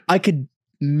 I could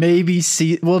maybe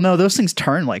see. Well, no, those things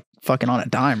turn like fucking on a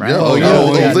dime, right? Yeah. Oh, yeah. yeah.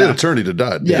 Oh, yeah, if they no. had turned, he'd have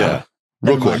died. Yeah. Yeah.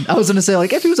 Real Never quick. mind. I was gonna say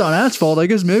like if he was on asphalt, I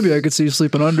guess maybe I could see you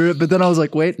sleeping under it. But then I was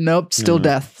like, wait, nope, still Mhm.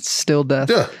 death, still death.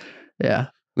 Yeah. Yeah.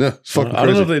 Yeah. It's fucking I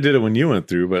don't know if crazy. they did it when you went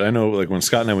through, but I know like when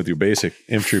Scott and I went through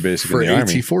infantry basic For in the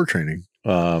army. AT4 training.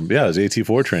 Yeah, it was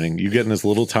AT4 training. You get in this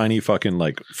little tiny fucking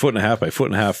like 1.5 by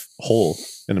 1.5 hole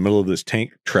in the middle of this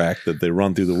tank track that they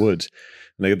run through the woods.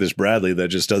 And they get this Bradley that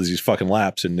just does these fucking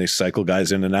laps and they cycle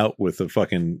guys in and out with a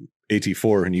fucking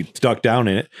AT4 and you duck down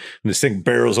in it and this thing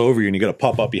barrels over you and you got to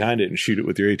pop up behind it and shoot it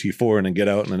with your AT4 and then get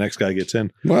out and the next guy gets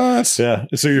in. What? Yeah.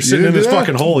 So you're sitting in didn't this do that?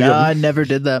 fucking hole. No, I never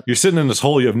did that. You're sitting in this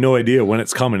hole. You have no idea when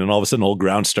it's coming, and all of a sudden, the whole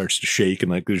ground starts to shake, and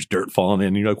like there's dirt falling in.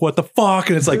 And you're like, "What the fuck?"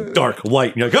 And it's like dark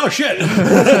light. And you're like, "Oh shit!"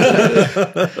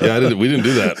 Yeah, we didn't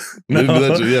do that. We didn't do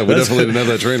that. Yeah, we That's- definitely didn't have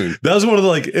that training. That was one of the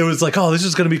like. It was like, "Oh, this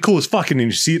is gonna be cool as fuck." And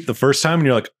you see it the first time, and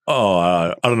you're like, "Oh,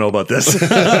 I don't know about this."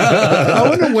 I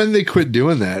wonder when they quit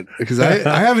doing that because I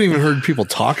haven't even heard people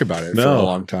talk about it for No. a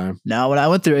long time. No, when I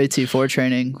went through AT4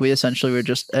 training, we essentially were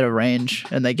just at a range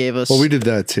and they gave us. Well, we did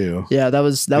that too. Yeah, that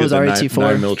was our The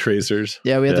AT4. 9mm tracers.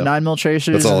 Yeah, we had the 9mm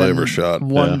tracers. That's all and I then ever shot.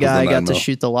 One Yeah, was guy the got to 9mm.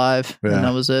 shoot the live, Yeah. and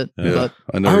that was it. Yeah. But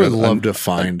I I would got- love to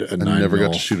find a 9mm. I never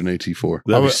got to shoot an AT4.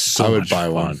 That'd I be would- so I would much buy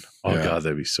fun. one. Oh Yeah. god,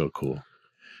 that'd be so cool.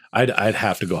 I'd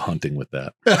have to go hunting with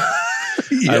that.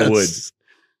 Yes. I would.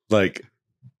 Like,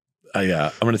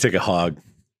 I'm gonna take a hog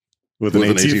with an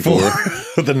With an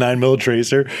AT4 with a 9mm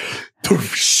tracer.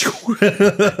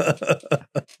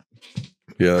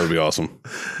 Yeah, that'd be awesome.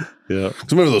 Yeah.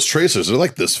 'Cause remember those tracers? They're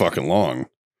like this fucking long.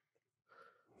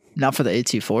 Not for the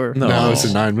AT4. No, it's a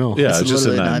 9mm. Yeah, It's it's just a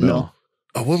literally 9 9 mil.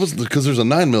 Oh, what was because there's a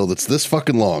 9mm that's this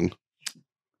fucking long.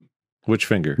 Which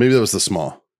finger? Maybe that was the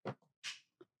small. Is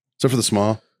that for the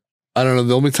small? I don't know.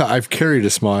 The only time I've carried a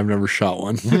small, I've never shot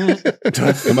one.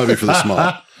 It might be for the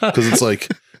small because it's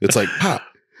like pop,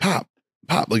 pop,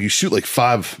 pop. Like you shoot like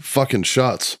 5 fucking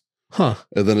shots, Huh.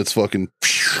 and then it's fucking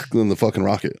then the fucking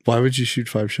rocket. Why would you shoot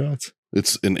 5 shots?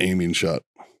 It's an aiming shot.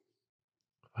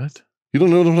 What? You don't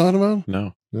know what I'm talking about?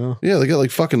 No. No. Yeah, they got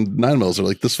like fucking 9mm. They're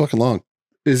like this fucking long.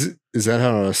 Is that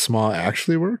how a small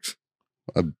actually works?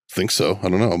 I think so. I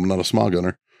don't know. I'm not a small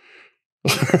gunner.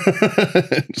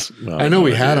 No, I know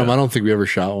we no had idea. them. I don't think we ever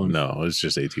shot one. No, it was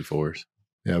just AT4s.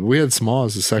 Yeah, but we had small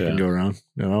as the second Yeah. go around.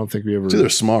 No, I don't think we ever. It's either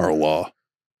small or law.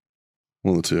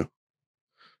 One of the two.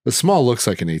 The small looks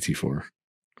like an AT4.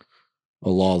 A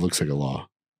law looks like a law.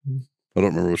 I don't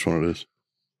remember which one it is.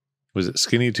 Was it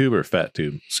skinny tube or fat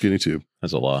tube? Skinny tube.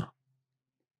 That's a law.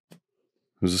 It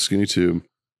was a skinny tube.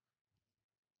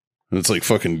 And it's like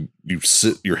fucking, you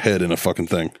sit your head in a fucking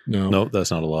thing. No. Nope, that's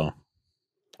not a law.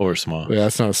 Or small. Yeah,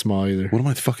 that's not a small either. What am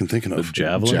I fucking thinking The of?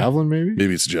 javelin? Javelin, maybe?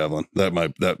 Maybe it's a javelin.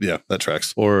 That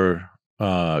tracks. Or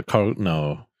Carl?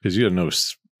 No, because you had no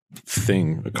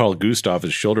thing. Carl Gustav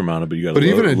is shoulder mounted, but you got But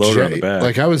even a loader on the back.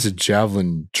 like I was a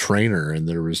javelin trainer and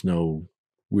there was no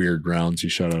weird rounds you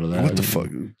shot out of that. What the fuck?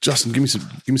 Justin, give me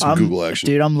some Google action.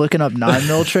 Dude, I'm looking up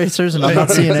 9mm tracers and I'm not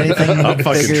seeing anything I'm bigger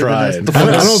fucking than trying. this.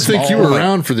 I don't think you were Small.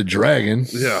 around for the dragon.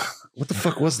 Yeah. What the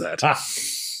fuck was that?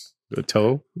 A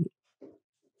toe?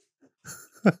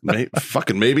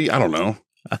 Maybe. I don't know.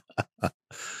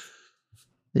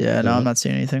 Yeah, no, I'm not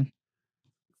seeing anything.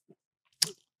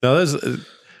 No,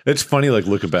 it's funny. Like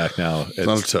looking back now, it's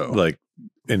not a toe. Like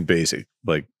in basic,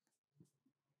 like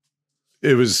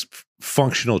it was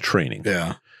functional training.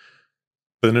 Yeah.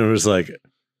 But then it was like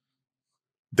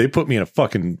they put me in a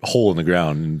fucking hole in the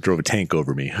ground and drove a tank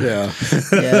over me. Yeah.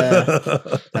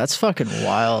 Yeah. That's fucking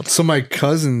wild. So my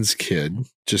cousin's kid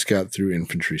just got through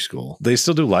infantry school. They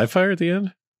still do live fire at the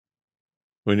end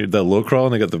when you're the low crawl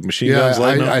and they got the machine guns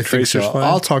lighting up, I think tracers so. flying?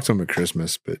 I'll talk to him at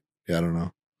Christmas, but yeah, I don't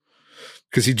know.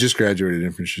 Because he just graduated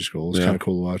infantry school. It's Yeah. kind of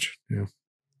cool to watch. Yeah.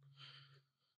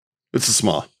 It's a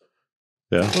small.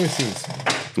 Yeah. Let me see this.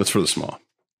 That's for the small.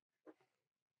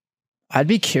 I'd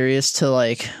be curious to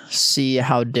like see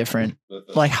how different,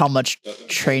 like how much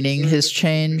training has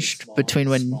changed between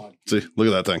when. See, look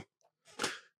at that thing.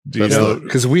 Do you That's know?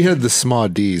 Because we had the small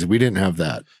D's. We didn't have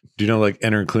that. Do you know like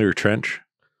enter and clear trench?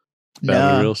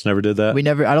 Battle No, reels never did that. we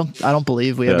never. I don't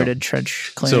believe we ever Yeah. did trench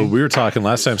So clearing. we were talking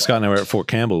last time Scott and I were at Fort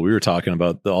Campbell. We were talking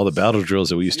about all the battle drills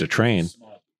that we used to train.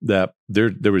 That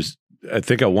there was, I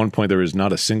think at one point there was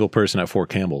not a single person at Fort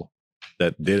Campbell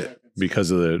that did it because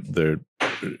of the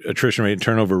attrition rate and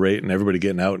turnover rate and everybody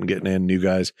getting out and getting in, new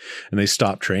guys, and they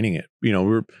stopped training it. You know, we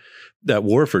were at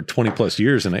war for 20 plus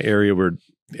years in an area where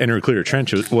enter and clear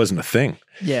trench wasn't a thing.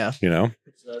 Yeah, You know,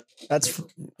 that's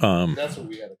That's what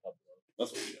we had a couple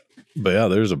of. but yeah,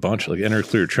 there's a bunch like enter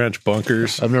clear trench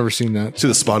bunkers. I've never seen that. See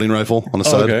the spotting rifle on the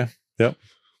Oh, side? okay, yep,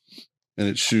 And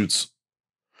it shoots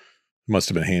must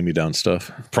have been hand me down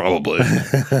stuff. probably.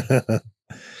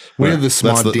 We had the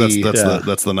small that's the, D.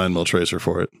 That's the 9mm tracer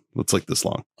for it. It's like this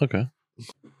long. Okay.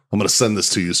 I'm going to send this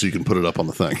to you so you can put it up on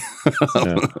the thing.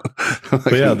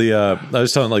 But yeah, I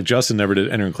was telling like Justin never did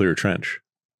enter and clear trench.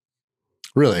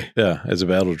 Really? Yeah, as a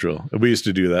battle drill. We used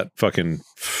to do that fucking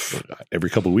every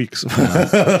couple of weeks.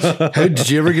 Hey, did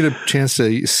you ever get a chance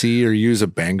to see or use a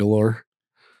Bangalore?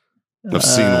 I've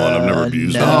seen one. I've never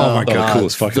abused no. it. Oh my the God.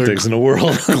 coolest fucking They're things in the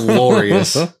world.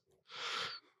 glorious.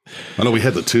 I know we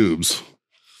had the tubes.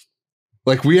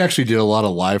 Like we actually did a lot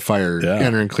of live fire Yeah.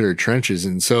 enter and clear trenches.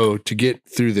 And so to get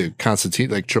through the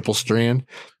Constantine, like triple strand,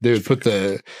 they would put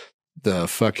the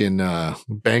fucking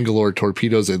Bangalore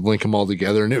torpedoes, they'd link them all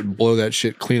together and it would blow that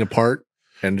shit clean apart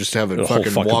and just have a The whole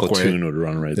fucking fucking walkway. platoon would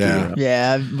run right Yeah. through.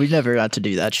 yeah. We never got to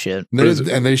do that shit.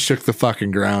 And they shook the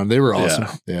fucking ground. They were awesome.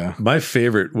 Yeah. My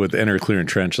favorite with enter, clear, and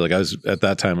trench, like I was at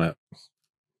that time, I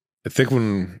think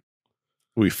when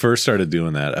we first started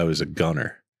doing that, I was a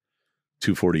gunner,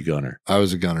 240 gunner. I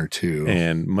was a gunner too.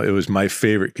 And it was my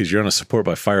favorite because you're on a support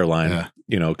by fire line, Yeah.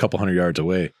 you know, a couple hundred yards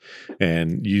away.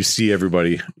 And you see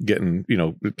everybody getting, you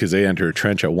know, because they enter a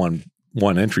trench at one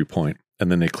entry point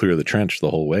and then they clear the trench the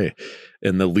whole way.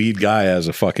 And the lead guy has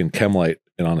a fucking chem light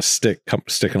and on a stick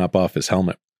sticking up off his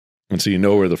helmet. And so you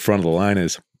know where the front of the line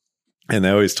is. And they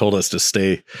always told us to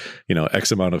stay, you know,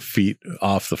 X amount of feet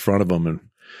off the front of them. And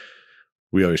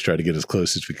we always tried to get as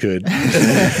close as we could.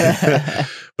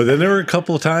 But then there were a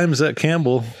couple of times at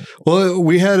Campbell. Well,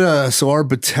 we had our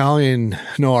battalion,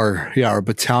 our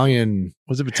battalion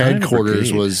Was it battalion or headquarters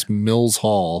brigade? was Mills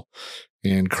Hall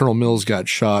and Colonel Mills got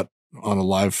shot on a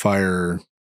live fire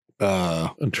A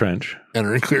trench.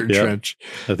 entering clear Yep. trench.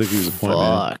 I think he was a point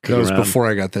man. Fuck. That was before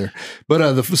I got there.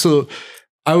 But so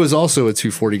I was also a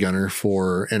 240 gunner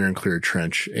for entering clear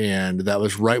trench, and that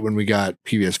was right when we got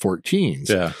PVS 14s.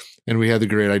 Yeah. And we had the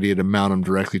great idea to mount them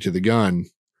directly to the gun.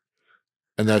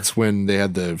 And that's when they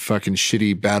had the fucking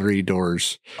shitty battery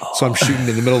doors. So I'm shooting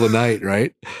in the middle of the night,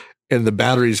 right? And the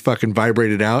batteries fucking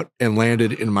vibrated out and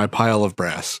landed in my pile of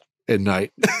brass at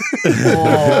night.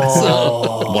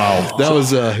 Oh. Wow. That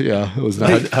was it was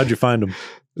not. How'd you find him?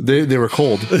 They were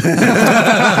cold. They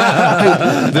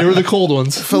were the cold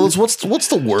ones. Fellas, what's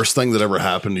the worst thing that ever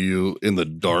happened to you in the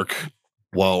dark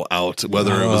while out,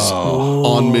 whether it was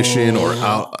on mission or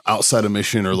outside of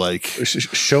mission, or like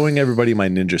Showing everybody my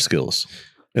ninja skills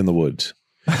in the woods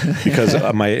because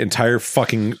my entire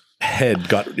fucking head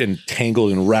got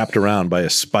entangled and wrapped around by a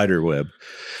spider web.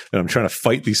 And I'm trying to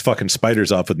fight these fucking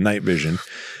spiders off with night vision.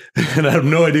 And I have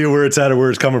no idea where it's at or where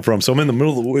it's coming from. So I'm in the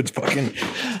middle of the woods fucking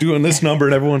doing this number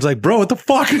and everyone's like, bro, what the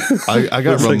fuck? I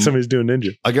got it's like somebody's doing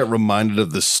ninja. I got reminded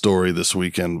of this story this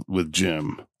weekend with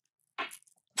Jim.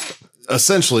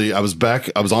 Essentially, I was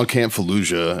on Camp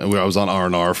Fallujah, and I was on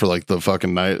R&R for like the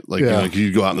fucking night. Like, Yeah.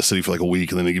 you go out in the city for like a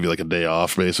week, and then they give you like a day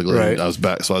off, basically. Right. I was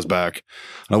back,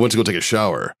 and I went to go take a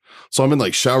shower. So I'm in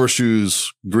like shower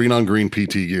shoes, green on green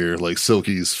PT gear, like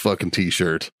Silky's fucking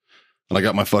t-shirt, and I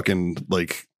got my fucking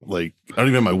like I don't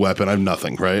even have my weapon. I have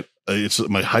nothing, right? It's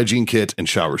my hygiene kit and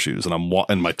shower shoes, and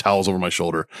and my towels over my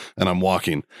shoulder, and I'm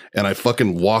walking, and I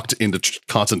fucking walked into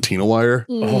concertina wire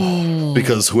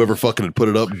because whoever fucking had put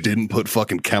it up didn't put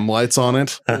fucking chem lights on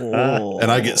it,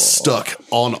 and I get stuck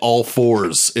on all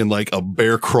fours in like a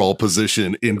bear crawl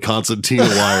position in concertina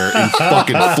wire in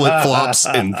fucking flip flops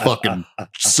and fucking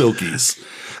silkies.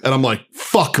 And I'm like,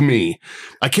 fuck me.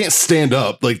 I can't stand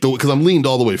up like because I'm leaned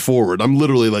all the way forward. I'm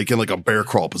literally like in like a bear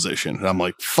crawl position. And I'm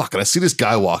like, fuck. And I see this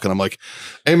guy walking. I'm like,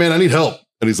 hey man, I need help.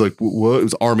 And he's like, what? It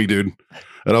was Army dude.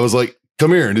 And I was like,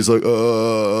 come here. And he's like,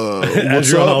 As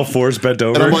what's you're on all up? fours bent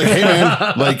over. And I'm like, hey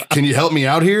man, like, can you help me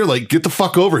out here? Like, get the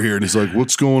fuck over here. And he's like,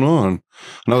 what's going on?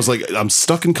 And I was like, I'm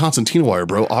stuck in concertina wire,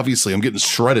 bro. Obviously, I'm getting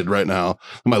shredded right now.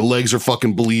 My legs are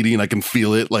fucking bleeding. I can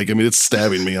feel it. Like, I mean, it's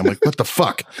stabbing me. I'm like, what the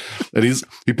fuck? And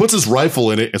he puts his rifle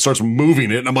in it and starts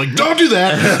moving it. And I'm like, don't do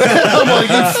that. I'm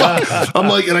like, you fuck. I'm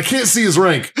like, and I can't see his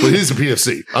rank, but he's a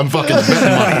PFC. I'm fucking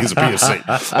betting money he's a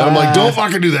PFC. And I'm like, don't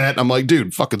fucking do that. And I'm like,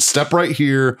 dude, fucking step right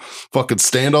here. Fucking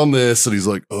stand on this. And he's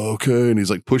like, okay. And he's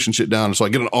like pushing shit down. And so I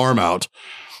get an arm out.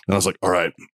 And I was like, all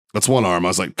right, that's one arm. I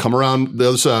was like, come around the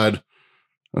other side.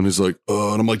 And he's like,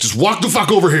 and I'm like, just walk the fuck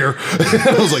over here.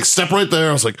 And I was like, step right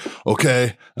there. I was like,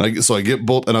 okay. And so I get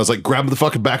both, and I was like, grab the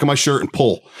fucking back of my shirt and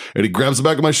pull. And he grabs the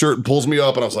back of my shirt and pulls me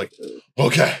up. And I was like,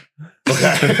 okay. Like,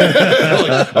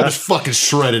 I'm just fucking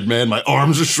shredded, man. My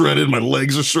arms are shredded. My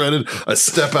legs are shredded. I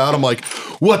step out. I'm like,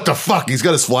 what the fuck? He's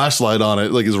got his flashlight on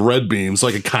it, like his red beam, so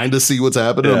I can kind of see what's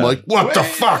happening. Yeah. I'm like, what the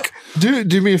fuck?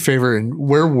 Do me a favor, and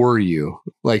where were you?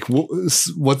 Like,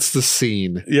 what's the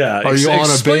scene? Yeah. Are you on a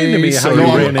explain to me base how or- you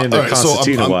No, ran into All right, so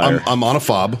concertina wire. I'm on a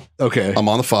fob. Okay. I'm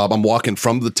on the fob. I'm walking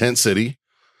from the tent city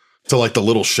to like the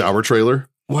little shower trailer.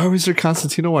 Why was there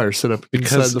concertina wire set up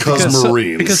inside the because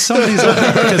Marines.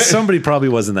 Because somebody probably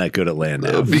wasn't that good at land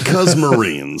now. Because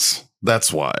Marines.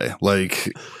 That's why.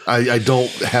 Like, I don't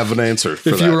have an answer for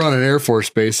If that. you were on an Air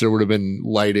Force base, there would have been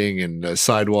lighting and a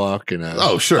sidewalk and a.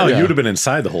 Oh, sure. Oh, Yeah. you would have been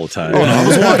inside the whole time. Oh,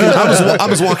 no, I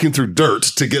was walking through dirt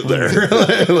to get there.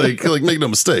 like make no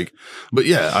mistake. But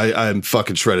yeah, I'm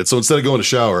fucking shredded. So instead of going to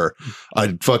shower,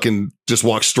 I fucking just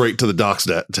walk straight to the doc's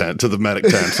tent, to the medic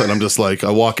tent. And I'm just like, I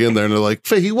walk in there and they're like,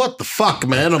 Fahey, what the fuck,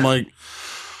 man? I'm like,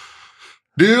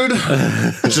 dude,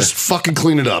 just fucking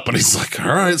clean it up. And he's like, all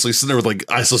right. So he's sitting there with like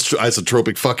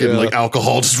isotropic fucking like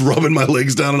alcohol, just rubbing my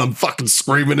legs down, and I'm fucking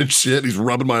screaming and shit. He's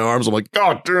rubbing my arms. I'm like,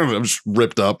 God damn it. I'm just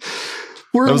ripped up.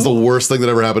 That was the worst thing that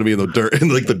ever happened to me in the dirt,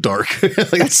 in like the dark. Like,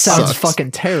 That sounds sucks.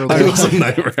 fucking terrible. It was a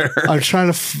nightmare. I'm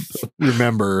trying to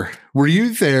remember. Were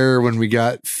you there when we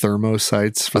got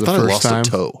thermosites for I the thought I first lost time? a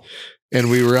toe.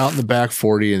 And we were out in the back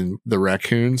 40 and the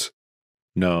raccoons.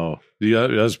 No. Yeah,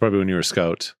 that was probably when you were a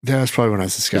scout. That was probably when I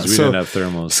was a scout. Because we didn't have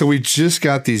thermals. So we just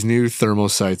got these new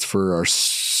thermosights for our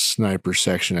sniper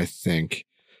section, I think.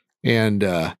 And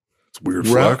It's weird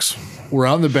We're out- flex. we're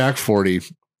out in the back 40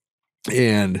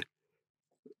 and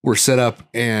we're set up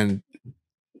and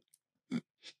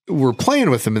we're playing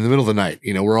with them in the middle of the night.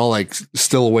 You know, we're all like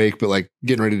still awake, but like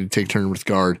getting ready to take turn with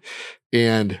guard.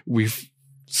 And we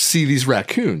see these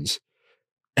raccoons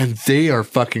And they are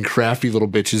fucking crafty little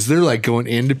bitches. They're like going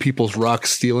into people's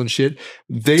rocks, stealing shit.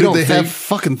 They have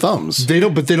fucking thumbs. They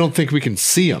don't think we can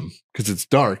see them because it's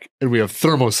dark and we have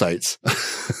thermosights.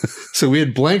 So we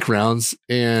had blank rounds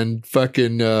and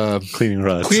fucking cleaning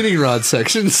rod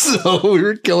sections. So we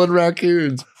were killing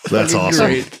raccoons. That's awesome.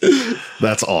 Great.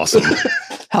 That's awesome.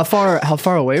 How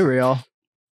far away were y'all?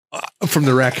 From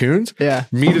the raccoons? Yeah.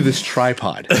 Me to this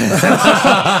tripod. so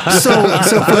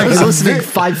for those listening,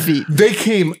 5 feet. They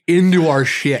came into our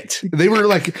shit. They were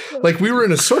like we were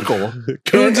in a circle.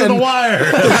 Coons in the wire.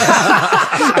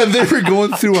 And they were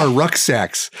going through our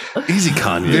rucksacks. Easy,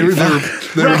 Kanye. They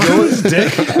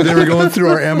were going through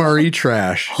our MRE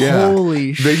trash. Yeah.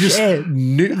 Holy shit. They just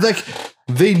knew,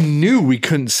 they knew we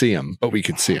couldn't see them, but we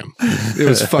could see them. It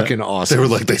was fucking awesome. They were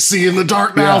like, they see in the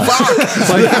dark now.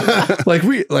 Yeah. Fuck.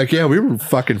 We were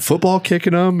fucking football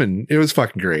kicking them, and it was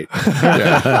fucking great.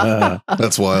 Yeah.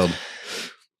 That's wild.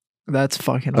 That's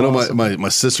fucking I know awesome. my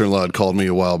sister-in-law had called me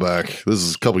a while back. This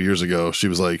is a couple years ago. She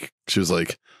was like,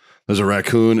 there's a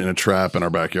raccoon in a trap in our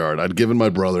backyard. I'd given my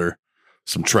brother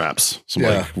some traps,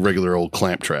 like regular old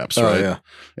clamp traps, right? Yeah.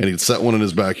 And he'd set one in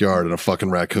his backyard and a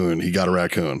fucking raccoon. He got a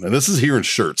raccoon. And this is here in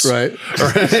Shirts. Right.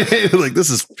 Right? Like,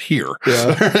 this is here. Yeah.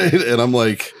 Right? And I'm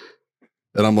like,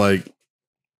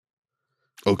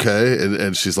 okay.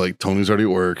 And she's like, Tony's already at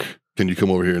work. Can you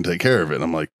come over here and take care of it? And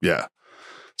I'm like, yeah.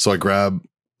 So I grab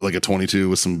like a 22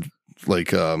 with some like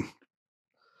the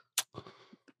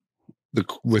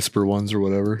whisper ones or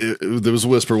whatever. There was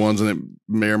whisper ones, and it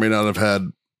may or may not have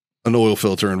had an oil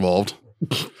filter involved.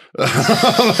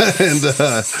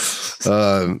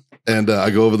 and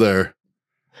I go over there,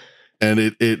 and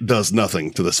it does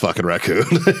nothing to this fucking raccoon.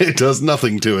 It does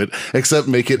nothing to it except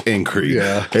make it angry.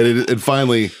 Yeah. And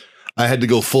finally, I had to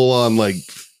go full on like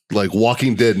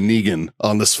Walking Dead Negan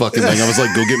on this fucking thing. I was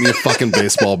like, go get me a fucking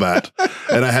baseball bat.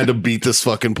 And I had to beat this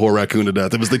fucking poor raccoon to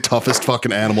death. It was the toughest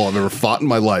fucking animal I've ever fought in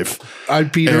my life. I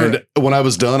beat her. And when I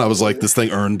was done, I was like, this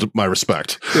thing earned my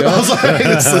respect. Yeah. I was like,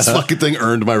 this fucking thing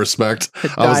earned my respect.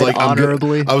 I was like,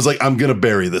 honorably. I'm going to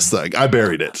bury this thing. I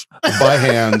buried it by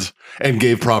hand and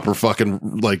gave proper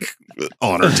fucking like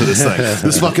honor to this thing.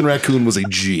 This fucking raccoon was a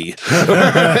G.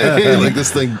 Like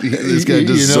this thing, this guy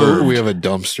deserved. We have a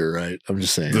dumpster, right? I'm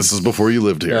just saying. This is before you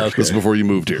lived here. Okay. This is before you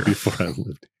moved here. Before I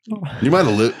lived here. You might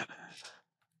have lived.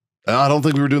 I don't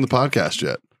think we were doing the podcast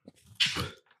yet.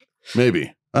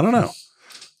 Maybe. I don't know.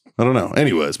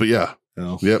 Anyways, but yeah.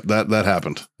 No. Yep, that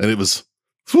happened. And it was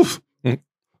it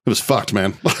was fucked,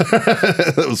 man.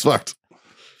 It was fucked.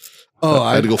 Oh,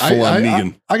 I had to go full on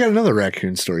Negan. I got another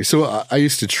raccoon story. So I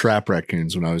used to trap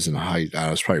raccoons when I was in I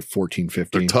was probably 14,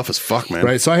 15. They're tough as fuck, man.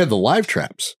 Right. So I had the live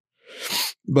traps.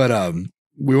 But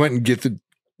we went and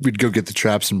we'd go get the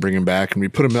traps and bring them back, and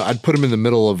I'd put them in the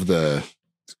middle of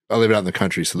I live out in the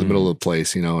country, so the middle of the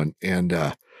place, and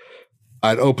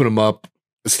I'd open them up,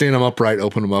 stand them upright,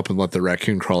 open them up, and let the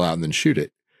raccoon crawl out and then shoot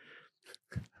it.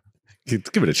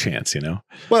 Give it a chance,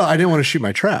 Well, I didn't want to shoot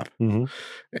my trap. Mm-hmm.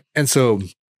 And so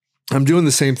I'm doing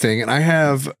the same thing, and I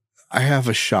have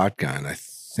a shotgun, I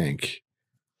think.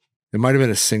 It might have been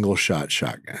a single shot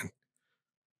shotgun.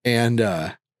 And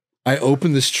I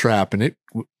open this trap, and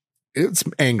it's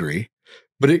angry,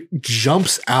 but it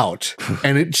jumps out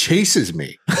and it chases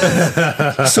me.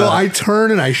 So I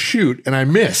turn and I shoot and I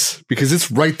miss because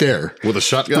it's right there With a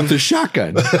shotgun? with the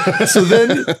shotgun. So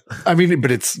then,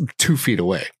 but it's 2 feet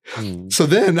away. So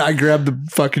then I grab the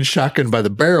fucking shotgun by the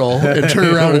barrel and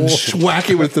turn around and whack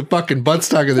it with the fucking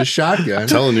buttstock of the shotgun. I'm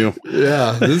telling you.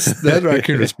 Yeah, that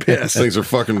raccoon was pissed. Things are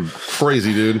fucking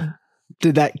crazy, dude.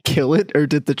 Did that kill it, or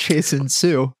did the chase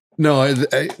ensue? No,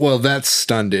 well, that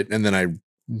stunned it, and then I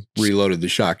reloaded the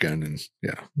shotgun, and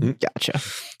yeah. Gotcha.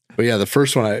 But yeah, the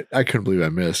first one I couldn't believe I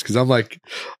missed because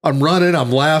I'm running,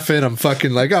 I'm laughing, I'm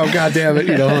fucking like, oh god damn it,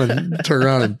 and turn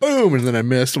around and boom, and then I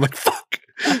missed. I'm like, fuck.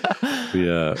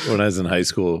 Yeah, when I was in high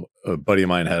school, a buddy of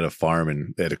mine had a farm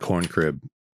and they had a corn crib,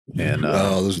 and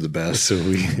those are the best. So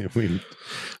we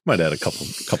might have had a couple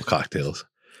cocktails.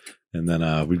 And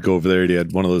then we'd go over there. He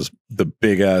had one of the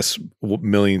big ass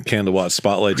 1,000,000 candle-watt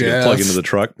spotlights you could plug into the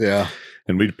truck. Yeah.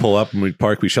 And we'd pull up and we'd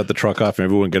park. We shut the truck off and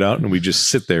everyone would get out and we'd just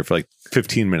sit there for like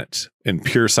 15 minutes in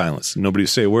pure silence. Nobody would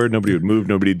say a word. Nobody would move.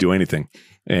 Nobody would do anything.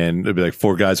 And it'd be like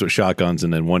 4 guys with shotguns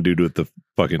and then one dude with the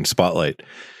fucking spotlight.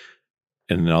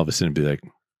 And then all of a sudden it'd be like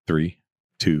 3,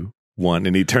 2, 1.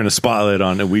 And he'd turn the spotlight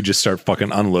on and we'd just start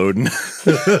fucking unloading.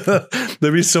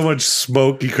 There'd be so much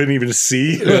smoke you couldn't even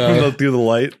see through the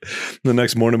light. The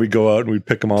next morning we'd go out and we'd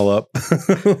pick them all up.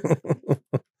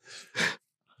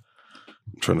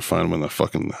 I'm trying to find when I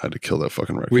fucking had to kill that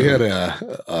fucking raccoon. We had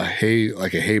a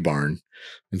hay barn,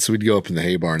 And so we'd go up in the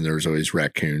hay barn. There was always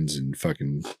raccoons and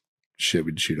fucking shit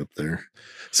we'd shoot up there.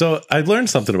 So I learned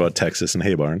something about Texas and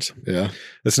hay barns. Yeah.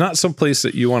 It's not some place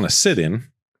that you want to sit in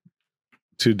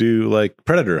to do like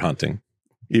predator hunting,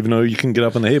 even though you can get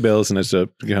up in the hay bales and it's a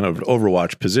kind of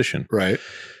overwatch position. Right.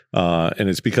 And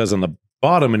it's because on the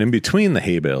bottom and in between the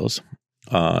hay bales,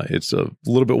 it's a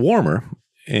little bit warmer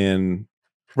and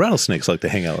rattlesnakes like to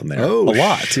hang out in there a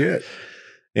lot. Shit.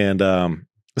 And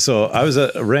so I was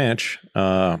at a ranch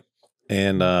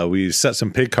and we set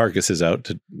some pig carcasses out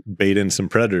to bait in some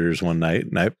predators one night.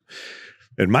 And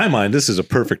in my mind, this is a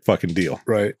perfect fucking deal.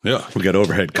 Right. Yeah. We got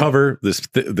overhead cover.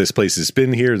 This place has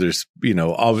been here. There's,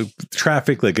 all the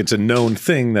traffic. Like it's a known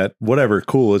thing that whatever,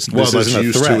 cool. This isn't a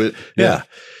used threat. to it. Yeah.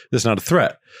 It's not a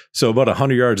threat. So about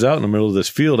 100 yards out in the middle of this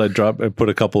field, I put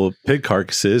a couple of pig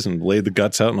carcasses and laid the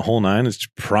guts out in the whole nine. It's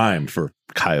primed for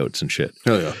coyotes and shit.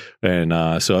 Hell yeah.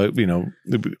 And so we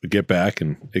get back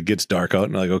and it gets dark out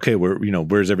and like, okay,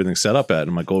 where's everything set up at?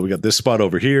 And I'm like, well, we got this spot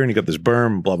over here and you got this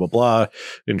berm, blah, blah, blah.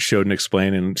 And showed and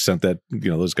explained and sent that,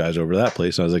 those guys over to that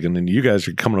place. And I was like, and then you guys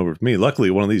are coming over with me. Luckily,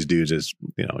 one of these dudes is,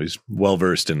 he's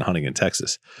well-versed in hunting in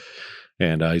Texas.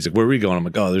 And he's like, where are we going? I'm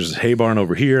like, oh, there's a hay barn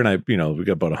over here. And we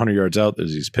got about 100 yards out.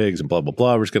 There's these pigs and blah, blah,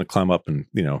 blah. We're just going to climb up and,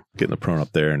 get in the prone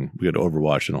up there. And we got to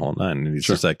overwatch in the whole nine. And he's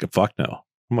just like, fuck no.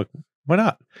 I'm like, why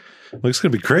not? I'm like, it's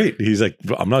going to be great. He's like,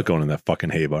 I'm not going in that fucking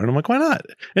hay barn. I'm like, why not?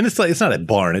 And it's not a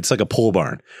barn. It's like a pole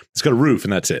barn. It's got a roof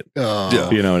and that's it.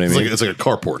 Yeah. You know what I mean? It's like a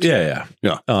carport. Yeah.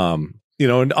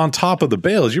 And on top of the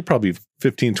bales, you're probably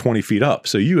 15, 20 feet up.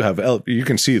 So you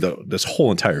can see this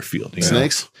whole entire field.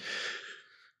 Snakes?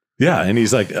 Yeah. And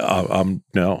he's like,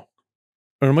 no.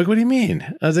 And I'm like, what do you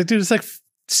mean? I was like, dude, it's like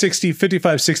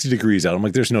 55, 60 degrees out. I'm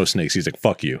like, there's no snakes. He's like,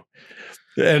 fuck you.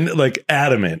 And like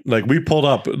adamant, like we pulled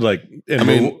up, like,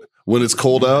 and when it's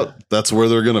cold out, that's where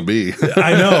they're going to be.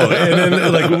 I know. And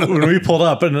then like when we pulled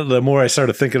up and the more I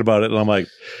started thinking about it, and I'm like,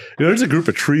 there's a group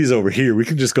of trees over here. We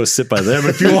can just go sit by them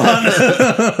if you want.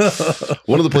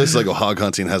 One of the places I go hog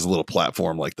hunting has a little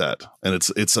platform like that. And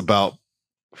it's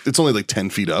only like 10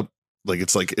 feet up.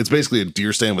 It's basically a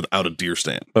deer stand without a deer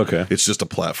stand. Okay. It's just a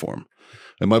platform.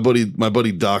 And my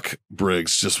buddy Doc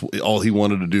Briggs, just all he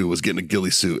wanted to do was get in a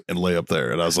ghillie suit and lay up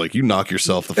there. And I was like, you knock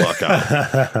yourself the fuck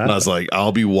out. And I was like,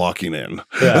 I'll be walking in.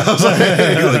 Yeah. I was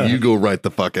like, you go right the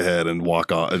fuck ahead and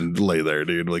walk on and lay there,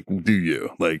 dude. Like, do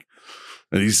you? Like,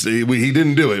 and he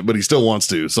didn't do it, but he still wants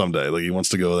to someday. Like, he wants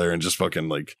to go there and just fucking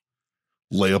like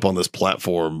lay up on this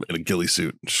platform in a ghillie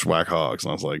suit and schwack hogs.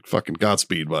 And I was like, fucking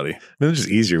Godspeed, buddy. There's just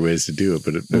easier ways to do it,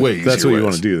 but if that's what you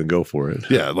want to do, then go for it.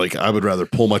 Yeah, like I would rather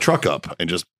pull my truck up and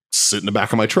just sit in the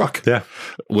back of my truck. Yeah,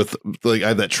 with like I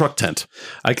have that truck tent.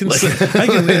 I can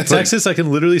in Texas. I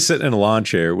can literally sit in a lawn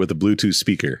chair with a Bluetooth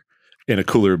speaker and a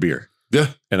cooler of beer. Yeah,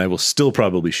 and I will still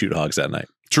probably shoot hogs that night.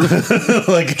 True,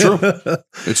 true.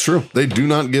 It's true. They do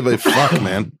not give a fuck,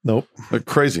 man. Nope, they're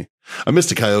crazy. I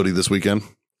missed a coyote this weekend.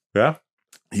 Yeah.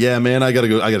 Yeah, man, I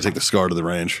gotta take the Scar to the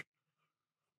range.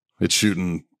 It's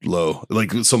shooting low.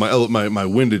 Like, so my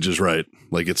windage is right.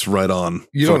 Like, it's right on.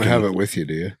 You don't have it with you,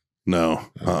 do you? No.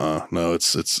 No,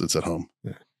 it's at home.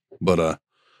 Yeah. But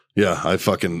yeah, I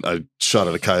shot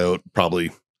at a coyote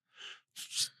probably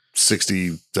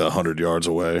 60 to 100 yards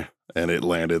away. And it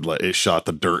landed, like, it shot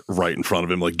the dirt right in front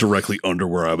of him, like directly under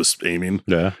where I was aiming.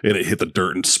 Yeah. And it hit the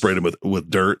dirt and sprayed him with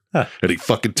dirt. Huh. And he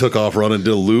fucking took off running, did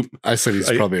a loop. I said he's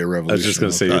probably a revolution. I was just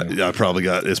going to say. I probably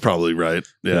it's probably right.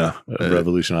 Yeah.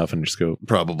 Revolution off in your scope.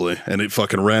 Probably. And it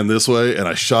fucking ran this way. And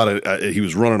I shot it. He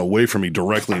was running away from me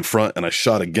directly in front. And I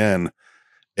shot again.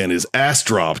 And his ass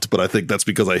dropped, but I think that's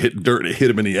because I hit dirt and it hit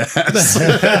him in the ass.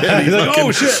 And he's like,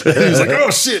 oh shit. And he was like, oh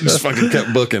shit. And just fucking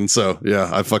kept booking. So yeah,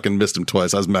 I fucking missed him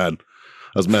twice. I was mad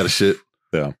as shit.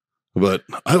 Yeah. But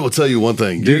I will tell you one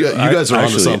thing. You guys are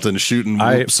onto something, shooting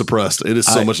suppressed. It is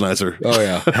so much nicer. Oh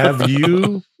yeah. Have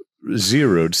you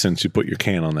zeroed since you put your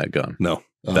can on that gun? No.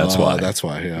 That's why. That's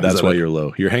why. Yeah. That's why you're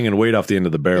low. You're hanging weight off the end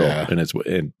of the barrel,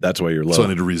 and that's why you're low. So I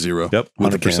need to re-zero. Yep.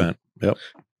 100%. Yep.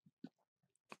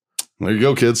 There you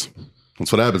go, kids.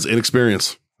 That's what happens.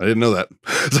 Inexperience. I didn't know that.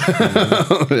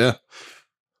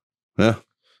 Yeah.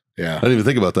 I didn't even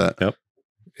think about that. Yep.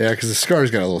 Yeah, because the Scar's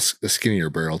got a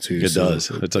skinnier barrel too. It does.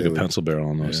 It's like a pencil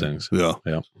barrel on those things. Yeah.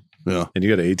 And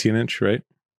you got an 18-inch, right?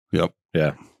 Yep.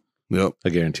 Yeah. Yep. I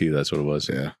guarantee you that's what it was.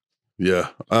 Yeah. Yeah.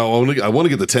 I want to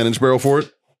get the 10-inch barrel for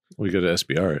it. We got to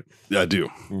SBR it. Yeah, I do.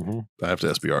 Mm-hmm. I have to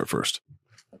SBR it first.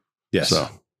 Yes. So.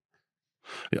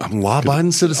 Yeah, I'm a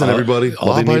law-abiding citizen, everybody.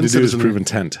 All they need to do is prove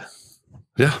intent.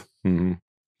 Yeah. Mm-hmm.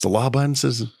 It's a law-abiding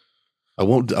citizen. I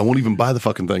won't even buy the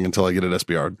fucking thing until I get it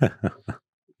SBR'd.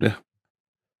 Yeah.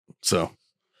 So,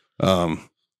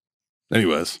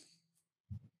 anyways,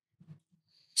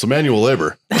 It's a manual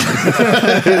labor.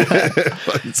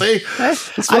 See,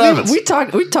 that's what happens. We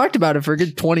talked about it for a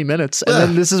good 20 minutes, and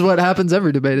then this is what happens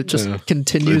every debate. It just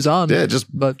continues on. Yeah, it just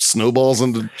snowballs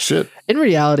into shit. In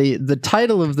reality, the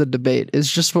title of the debate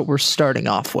is just what we're starting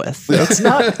off with. It's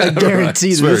not a guarantee.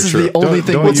 It's that very this is true. the only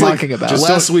thing we're talking about. Just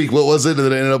last week, what was it? And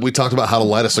then it ended up we talked about how to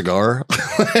light a cigar,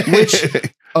 which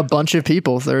a bunch of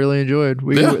people thoroughly enjoyed.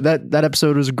 That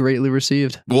episode was greatly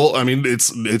received. Well, I mean,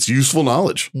 it's useful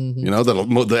knowledge, you know,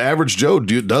 that the average Joe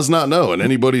does not know. And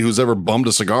anybody who's ever bummed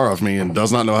a cigar off me and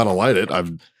does not know how to light it,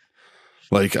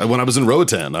 when I was in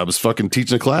Roatan, I was fucking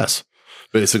teaching a class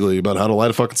basically about how to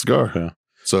light a fucking cigar. Yeah.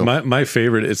 So my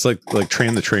favorite, it's like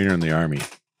Train the Trainer in the Army.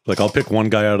 Like I'll pick one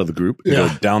guy out of the group and go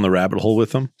down the rabbit hole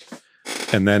with them.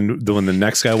 And then when the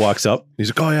next guy walks up, he's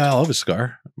like, "Oh yeah, I'll have a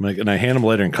cigar." I'm like, and I hand him a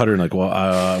lighter and cutter, and like, "Well,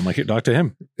 I'm like, here, talk to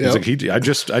him." He's like, I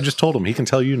just told him he can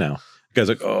tell you now. The guy's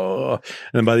like, "Oh," and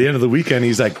then by the end of the weekend,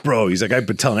 he's like, "Bro," he's like, "I've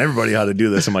been telling everybody how to do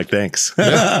this." I'm like, "Thanks."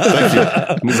 Yeah, thank you.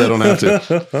 It means I don't have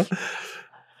to.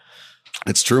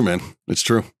 It's true, man. It's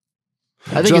true.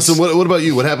 Justin, what about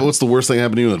you? What happened? What's the worst thing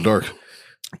happened to you in the dark?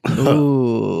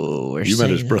 Ooh, you met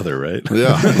his brother, right?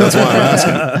 Yeah, that's why I'm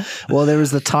asking. Well, there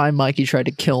was the time Mikey tried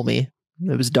to kill me.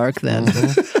 It was dark then.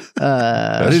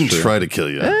 I didn't try to kill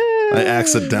you. I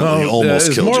accidentally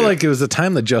almost killed you. It's more like it was the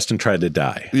time that Justin tried to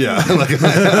die. Yeah,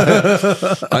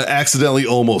 I accidentally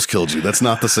almost killed you. That's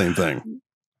not the same thing.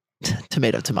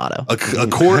 Tomato. A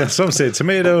court. Some say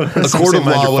tomato. A court of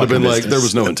law would have been like there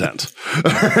was no intent.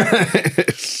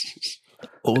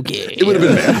 Okay. It would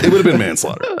have been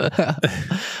manslaughter.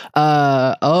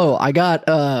 I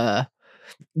got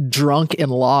drunk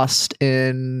and lost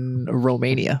in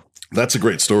Romania. That's a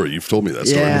great story. You've told me that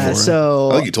story before.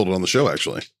 So I think you told it on the show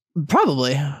actually.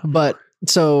 Probably. But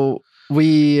so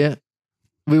we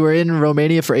were in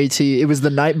Romania for AT. It was the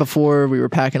night before we were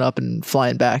packing up and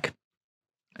flying back.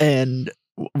 And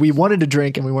we wanted to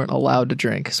drink and we weren't allowed to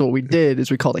drink. So what we did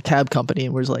is we called a cab company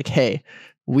and we was like, "Hey,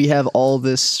 we have all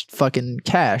this fucking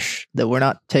cash that we're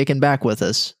not taking back with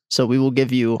us. So we will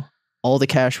give you all the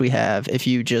cash we have if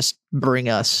you just bring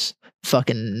us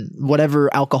fucking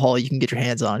whatever alcohol you can get your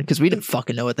hands on," because we didn't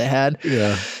fucking know what they had.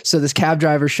 Yeah. So this cab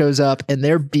driver shows up and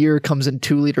their beer comes in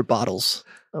 2-liter bottles,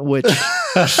 which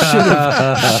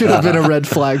should have been a red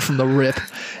flag from the rip.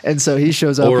 And so he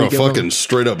shows up. Or a fucking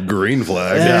straight up green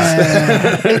flag.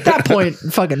 At that point,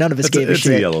 fucking none of us gave a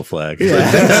shit. It's a yellow flag.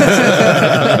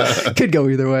 Yeah. Could go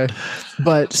either way.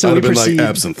 But so I'd we have been proceed. like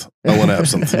absinthe. I want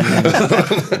absinthe.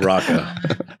 Rocca.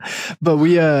 But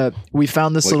we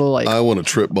found this little I want to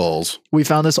trip balls. We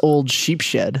found this old sheep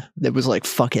shed that was like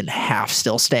fucking half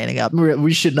still standing up.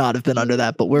 We should not have been under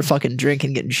that, but we're fucking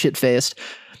drinking, getting shit faced.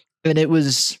 And it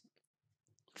was,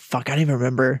 I don't even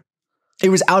remember. It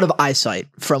was out of eyesight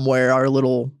from where our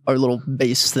little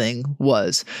base thing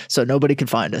was. So nobody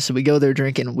could find us. So we go there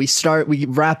drinking. We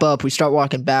wrap up. We start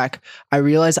walking back. I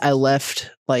realized I left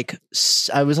my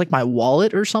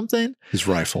wallet or something. His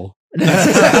rifle. Right.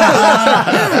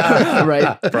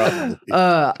 Probably.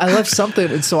 I left something.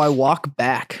 And so I walk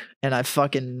back and I'm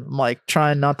like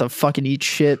trying not to fucking eat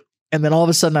shit. And then all of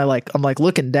a sudden I'm like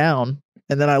looking down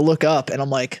and then I look up and I'm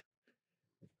like,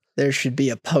 there should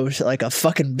be a post, like a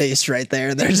fucking base right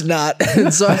there. There's not.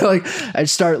 And so I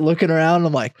start looking around and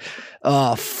I'm like,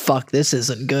 oh, fuck, this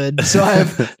isn't good. So I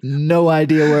have no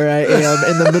idea where I am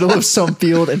in the middle of some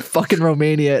field in fucking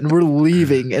Romania and we're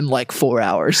leaving in like 4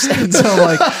 hours. And so I'm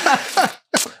like,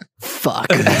 fuck.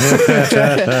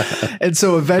 And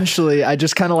so eventually I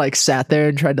just kind of like sat there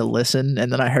and tried to listen.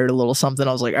 And then I heard a little something.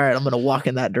 I was like, all right, I'm going to walk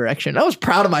in that direction. I was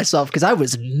proud of myself because I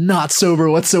was not sober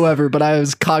whatsoever, but I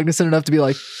was cognizant enough to be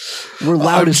like, we're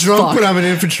loud as fuck. I'm drunk, but I'm an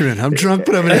infantryman.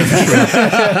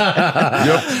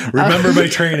 Yep. Remember my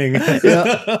training.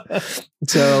 Yep.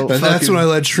 So and that's when I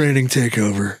let training take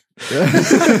over.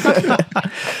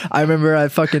 I remember I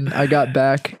got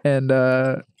back and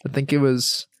I think it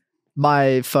was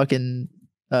my fucking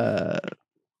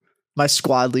my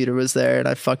squad leader was there and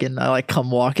I like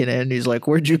come walking in and he's like,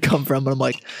 "Where'd you come from?" And I'm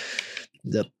like,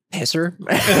 "The pisser."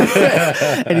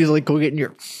 And he's like, go get in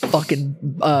your fucking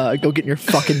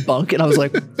bunk. And I was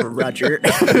like, "Roger."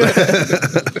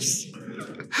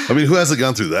 I mean, who hasn't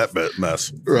gone through that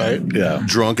mess? Right. Yeah.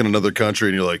 Drunk in another country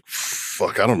and you're like,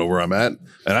 fuck, I don't know where I'm at.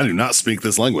 And I do not speak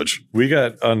this language. We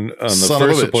got on the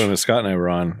first deployment Scott and I were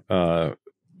on,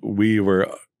 we were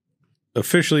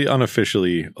officially,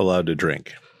 unofficially allowed to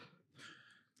drink.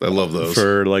 I love those.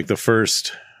 For like probably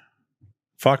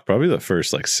the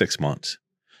first like 6 months.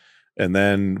 And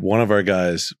then one of our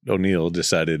guys, O'Neill,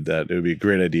 decided that it would be a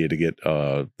great idea to get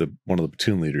one of the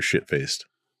platoon leaders shit-faced.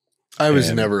 I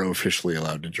was never officially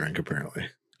allowed to drink, apparently.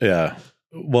 Yeah.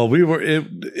 Well, we were.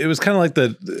 It was kind of like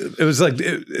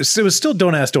it was still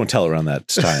don't ask, don't tell around that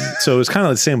time. So it was kind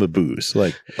of the same with booze.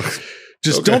 Like,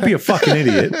 just don't be a fucking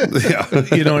idiot.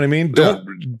 Yeah. You know what I mean?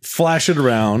 Don't flash it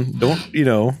around. Don't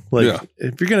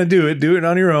if you're gonna do it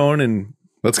on your own. And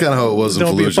that's kind of how it was in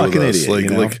don't be a Fallujah fucking with us.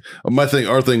 idiot.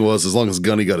 Our thing was, as long as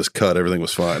Gunny got his cut, everything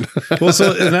was fine. Well,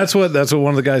 and that's what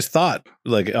one of the guys thought.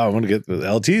 Like, I want to get the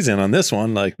LTs in on this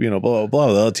one. Like, blah blah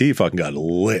blah. The LT fucking got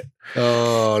lit.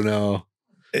 Oh no.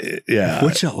 Yeah.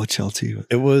 Which LT?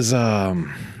 It was the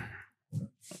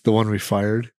one we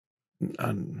fired.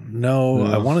 No,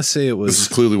 I want to say it was. This is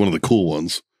clearly one of the cool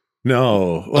ones.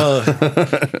 No, well,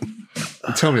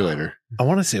 tell me later. I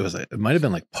want to say it might have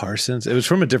been like Parsons. It was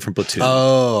from a different platoon.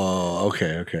 Oh,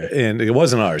 okay. And it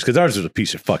wasn't ours because ours was a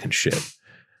piece of fucking shit.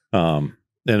 And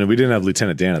we didn't have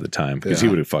Lieutenant Dan at the time because he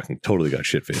would have fucking totally got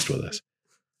shit faced with us.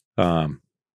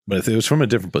 But if it was from a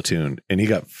different platoon, and he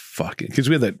got fucking because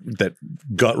we had that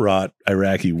gut rot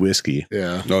Iraqi whiskey.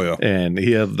 Yeah. Oh yeah. And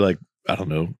he had like, I don't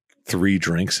know, 3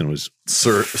 drinks and was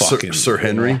Sir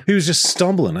Henry. He was just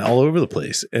stumbling all over the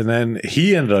place. And then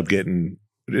he ended up getting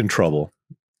in trouble.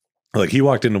 Like, he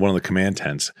walked into one of the command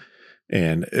tents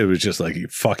and it was just like, you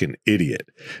fucking idiot.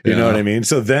 You know what I mean?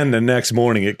 So then the next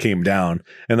morning it came down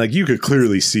and like, you could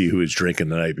clearly see who was drinking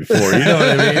the night before. You know what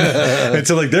I mean? And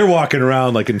so like, they're walking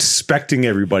around like inspecting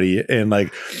everybody. And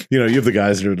like, you have the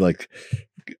guys that are like,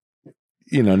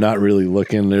 not really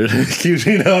looking. They're,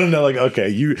 and they're like, okay,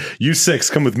 you 6,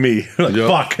 come with me. Like,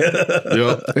 fuck.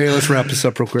 Hey, let's wrap this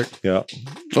up real quick. Yeah.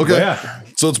 Okay. Yeah.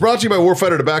 So it's brought to you by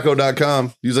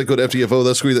warfightertobacco.com. Use that code FTFO.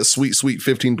 That's sweet. That sweet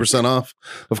 15% off.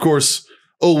 Of course,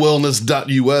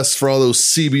 owellness.us for all those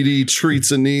CBD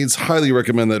treats and needs. Highly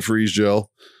recommend that freeze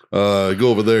gel. Go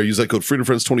over there. Use that code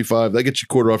FreedomFriends25. That gets you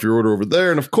 $quarter off your order over there.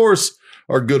 And of course,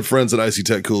 our good friends at Icy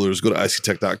Tech Coolers. Go to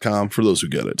icytech.com for those who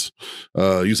get it.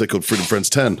 Use that code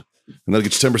FreedomFriends10 and that'll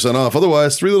get you 10% off.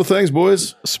 Otherwise, 3 little things,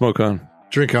 boys. Smoke on.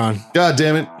 Drink on. God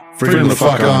damn it. Freedom the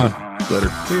fuck on. Later.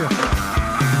 See ya.